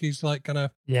I think he's like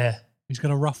he's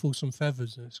gonna ruffle some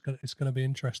feathers, and it's gonna be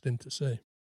interesting to see.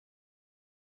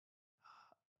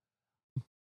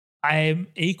 I'm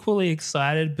equally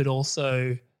excited, but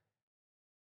also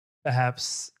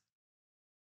perhaps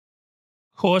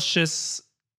cautious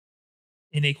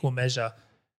in equal measure.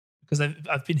 Because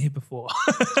I've been here before.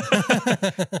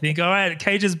 Think, all right,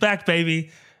 Cage is back,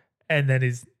 baby, and then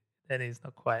he's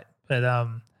not quite. But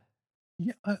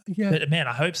But man,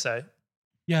 I hope so.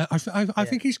 Yeah, I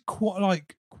think he's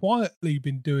quietly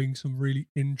been doing some really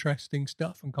interesting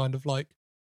stuff and kind of like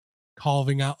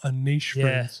carving out a niche for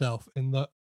himself. In that,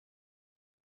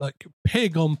 like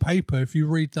Pig on paper, if you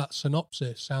read that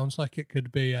synopsis, sounds like it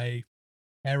could be a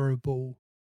terrible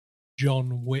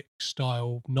John Wick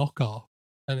style knockoff.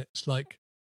 And it's like,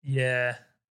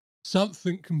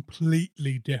 something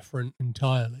completely different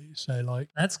entirely. So like,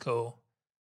 that's cool.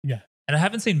 Yeah. And I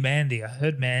haven't seen Mandy. I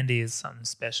heard Mandy is something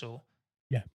special.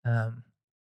 Yeah. That's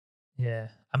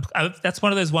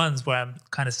one of those ones where I'm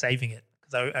kind of saving it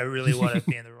because I really want to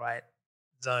be in the right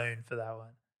zone for that one.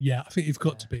 Yeah, I think you've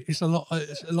got to be. It's a lot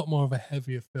more of a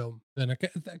heavier film than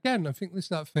again. I think this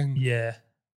that thing. Yeah.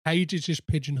 Cage is just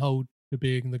pigeonholed to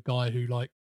being the guy who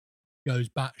like goes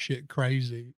batshit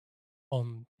crazy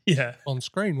on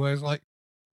screen, whereas like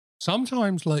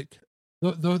sometimes like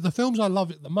the films I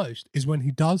love it the most is when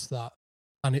he does that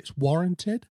and it's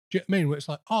warranted. Do you know what I mean? Where it's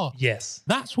like, oh, Yes.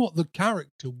 that's what the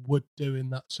character would do in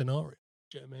that scenario.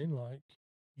 Do you know what I mean? Like,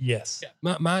 Yes.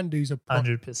 yeah, Mandy's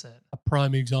 100%. a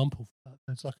prime example for that.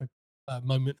 There's like a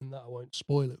moment in that, I won't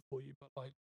spoil it for you, but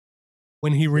like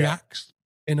when he reacts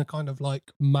in a kind of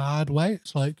like mad way,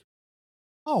 it's like,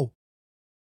 oh,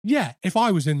 yeah, if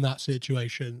I was in that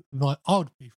situation, like I'd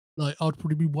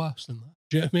probably be worse than that.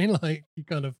 Do you know what I mean? Like you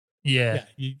kind of, Yeah.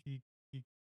 you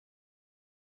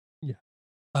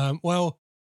well,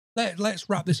 let's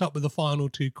wrap this up with the final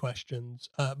two questions.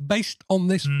 Based on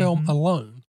this film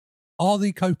alone, are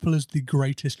the Coppolas the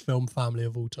greatest film family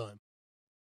of all time?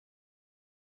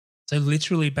 So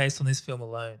literally based on this film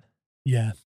alone.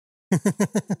 Yeah.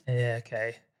 Yeah,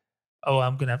 okay. Oh,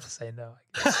 I'm going to have to say no,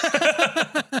 I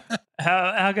guess.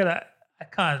 How can I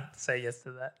can't say yes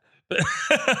to that.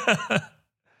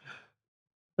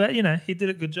 But you know, he did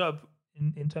a good job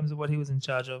in terms of what he was in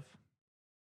charge of.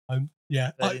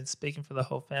 Yeah. But in speaking for the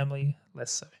whole family,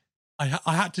 less so.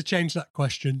 I had to change that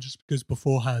question just because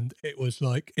beforehand it was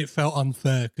like, it felt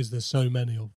unfair because there's so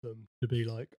many of them to be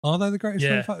like, are they the greatest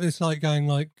film family? It's like going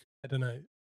like, I don't know.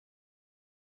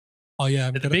 Oh yeah,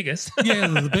 They're the biggest. Yeah,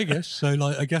 they're the biggest. So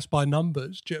like, I guess by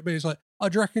numbers, do you know what I mean? It's like, I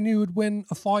do you reckon you would win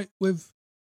a fight with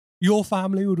your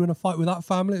family? Would win a fight with that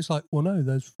family? It's like, well, no,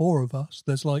 there's 4 of us.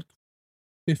 There's like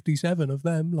 57 of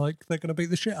them. Like they're gonna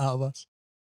beat the shit out of us.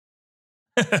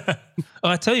 Oh,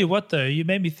 I tell you what, though, you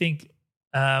made me think.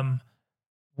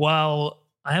 While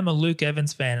I am a Luke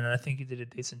Evans fan, and I think he did a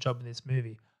decent job in this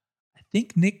movie, I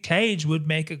think Nick Cage would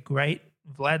make a great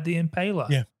Vlad the Impaler.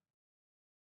 Yeah.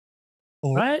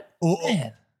 Right?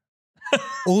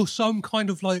 Or some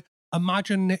kind of like,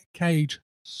 imagine Nick Cage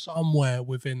somewhere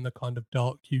within the kind of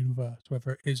dark universe,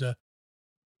 whether it is a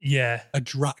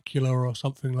Dracula or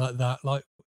something like that. Like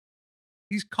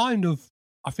he's kind of,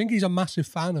 I think he's a massive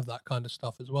fan of that kind of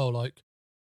stuff as well. Like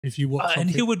if you watch and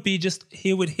he would be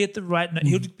he would hit the right,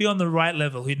 he would be on the right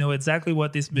level. He'd know exactly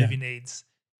what this movie needs.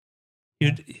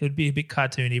 He'd be a bit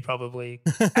cartoony probably,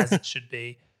 as it should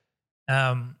be.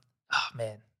 Oh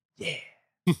man. Yeah.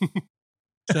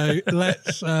 So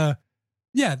let's,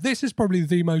 this is probably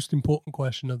the most important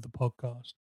question of the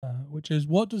podcast, which is,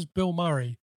 what does Bill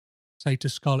Murray say to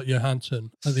Scarlett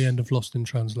Johansson at the end of Lost in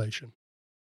Translation?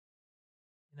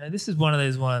 You know, this is one of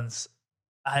those ones,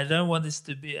 I don't want this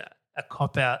to be a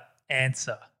cop-out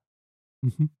answer,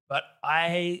 but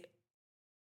I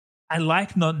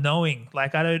like not knowing.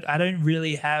 Like I don't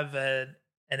really have an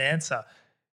answer.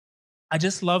 I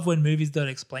just love when movies don't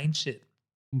explain shit.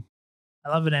 I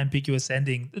love an ambiguous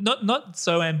ending. Not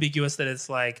so ambiguous that it's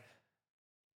like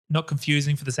not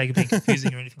confusing for the sake of being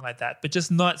confusing or anything like that, but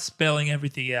just not spelling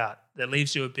everything out. That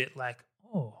leaves you a bit like,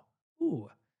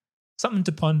 something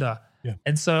to ponder. Yeah.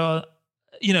 And so,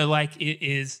 you know, like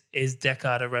is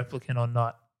Deckard a replicant or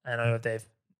not? I know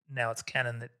now it's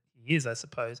canon that he is, I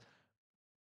suppose.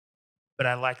 But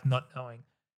I like not knowing.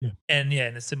 Yeah. And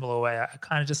in a similar way, I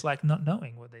kind of just like not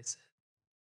knowing what they said.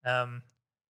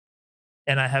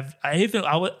 And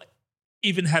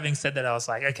even having said that, I was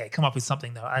like, okay, come up with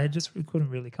something though. I just couldn't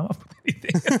really come up with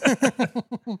anything.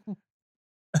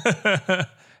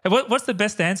 What's the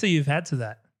best answer you've had to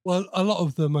that? Well, a lot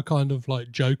of them are kind of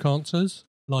like joke answers.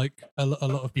 Like a lot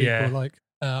of people like,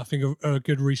 I think a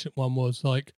good recent one was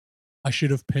like, I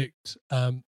should have picked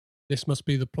This Must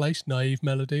Be the Place, Naive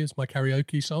Melody as my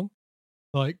karaoke song.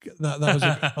 Like that was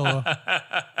a bit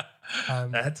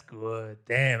that's good.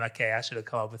 Damn. Okay, I should have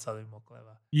come up with something more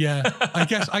clever. Yeah, I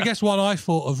guess what I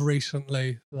thought of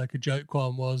recently, like a joke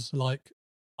one, was like,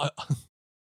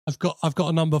 I've got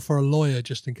a number for a lawyer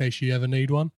just in case you ever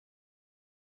need one,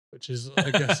 which is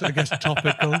I guess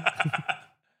topical.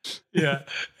 Yeah.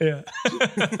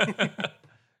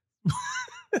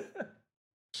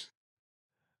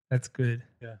 That's good.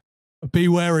 Yeah. Be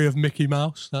wary of Mickey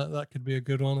Mouse. That could be a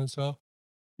good one as well.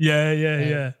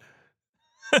 Yeah.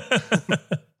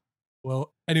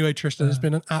 Well, anyway, Tristan, it's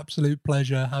been an absolute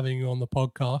pleasure having you on the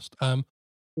podcast.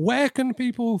 Where can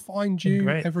people find you?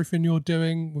 Everything you're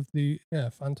doing with the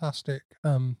fantastic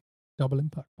Double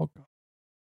Impact podcast.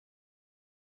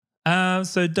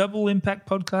 So Double Impact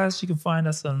Podcast, you can find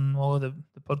us on all of the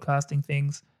podcasting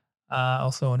things.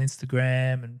 Also on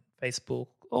Instagram and Facebook,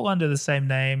 all under the same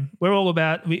name. We're all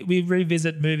about, we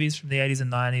revisit movies from the 80s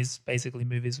and 90s, basically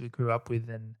movies we grew up with,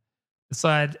 and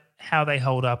decide how they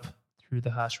hold up through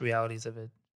the harsh realities of a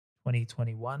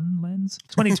 2021 lens.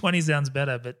 2020 sounds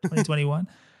better, but 2021.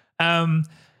 And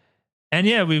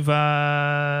yeah, we've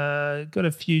got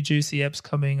a few juicy eps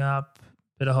coming up,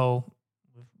 but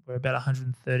we're about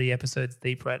 130 episodes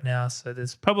deep right now, so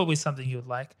there's probably something you would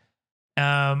like.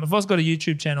 I've also got a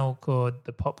YouTube channel called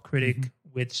The Pop Critic,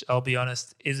 which I'll be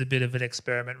honest is a bit of an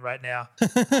experiment right now.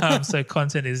 So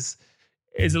content is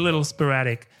a little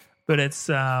sporadic, but it's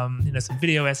some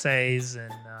video essays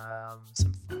and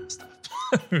some fun stuff.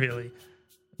 Really,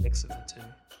 a mix of the two.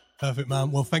 Perfect,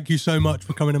 man. Well, thank you so much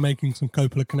for coming and making some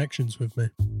Coppola connections with me.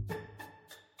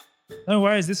 No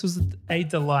worries. This was a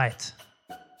delight,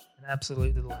 an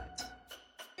absolute delight.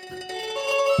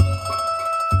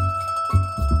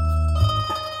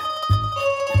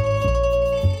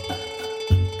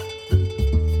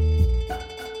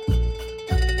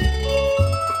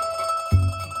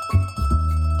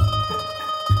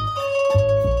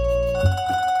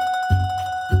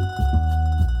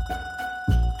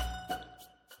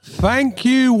 Thank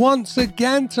you once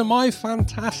again to my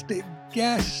fantastic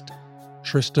guest,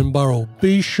 Tristan Burrell.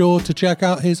 Be sure to check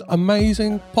out his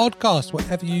amazing podcast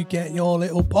wherever you get your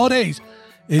little poddies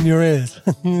in your ears.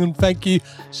 And thank you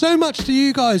so much to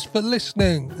you guys for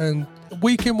listening. And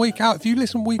week in, week out, if you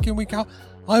listen week in, week out,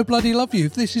 I bloody love you.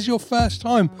 If this is your first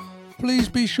time, please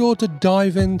be sure to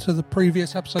dive into the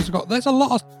previous episodes I've got. There's a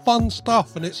lot of fun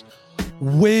stuff and it's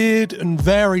weird and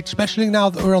varied, especially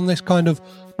now that we're on this kind of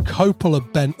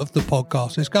Coppola bent of the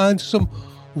podcast. It's going to some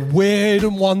weird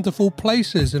and wonderful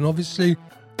places, and obviously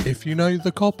if you know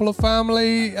the Coppola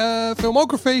family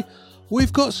filmography,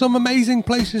 we've got some amazing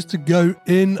places to go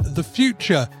in the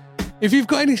future. If you've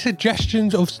got any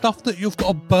suggestions of stuff that you've got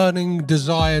a burning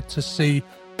desire to see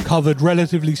covered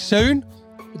relatively soon,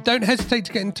 don't hesitate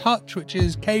to get in touch, which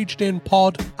is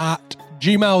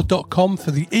cagedinpod@gmail.com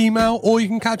for the email, or you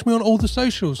can catch me on all the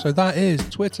socials. So that is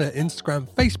Twitter, Instagram,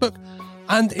 Facebook,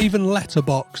 and even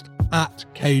Letterboxd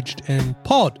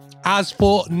 @CagedInPod. As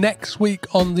for next week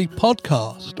on the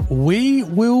podcast, we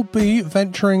will be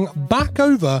venturing back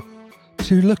over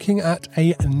to looking at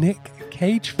a Nick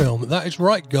Cage film. That is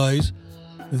right, guys.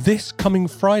 This coming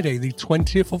Friday, the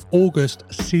 20th of August,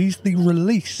 sees the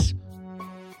release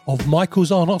of Michael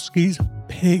Zarnowski's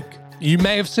Pig. You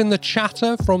may have seen the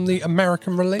chatter from the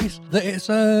American release that it's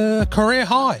a career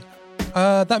high.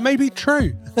 That may be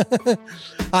true.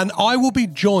 And I will be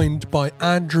joined by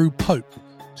Andrew Pope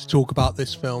to talk about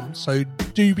this film, so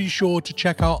do be sure to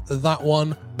check out that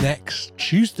one next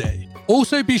Tuesday.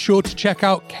 Also be sure to check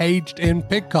out Caged in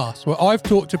Pigcast, where I've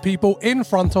talked to people in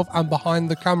front of and behind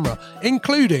the camera,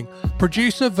 including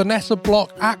producer Vanessa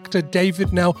Block, actor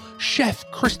David Nell, chef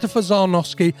Christopher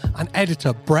Zarnowski, and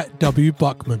editor Brett W.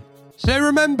 Buckman. So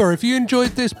remember, if you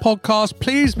enjoyed this podcast,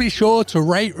 please be sure to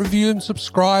rate, review, and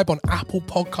subscribe on Apple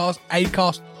Podcasts,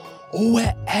 Acast, or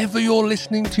wherever you're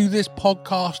listening to this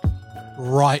podcast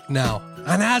right now.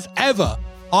 And as ever,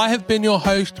 I have been your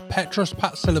host, Petros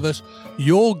Patsilivas,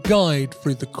 your guide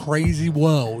through the crazy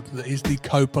world that is the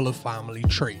Coppola family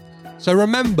tree. So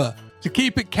remember to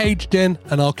keep it caged in,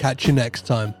 and I'll catch you next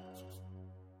time.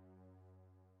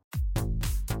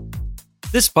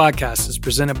 This podcast is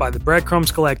presented by the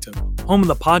Breadcrumbs Collective, home of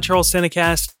the Pod Charles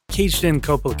Cinecast, Caged In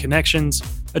Coppola Connections,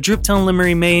 A Driptown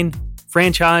Limerick, Maine,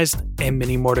 Franchised, and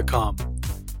many more to come.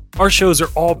 Our shows are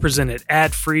all presented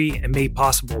ad-free and made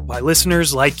possible by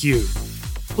listeners like you.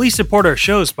 Please support our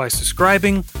shows by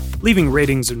subscribing, leaving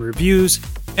ratings and reviews,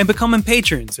 and becoming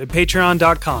patrons at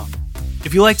patreon.com.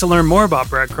 If you'd like to learn more about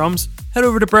Breadcrumbs, head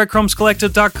over to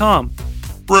breadcrumbscollective.com.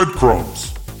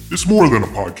 Breadcrumbs. It's more than a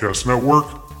podcast network.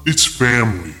 It's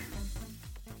family.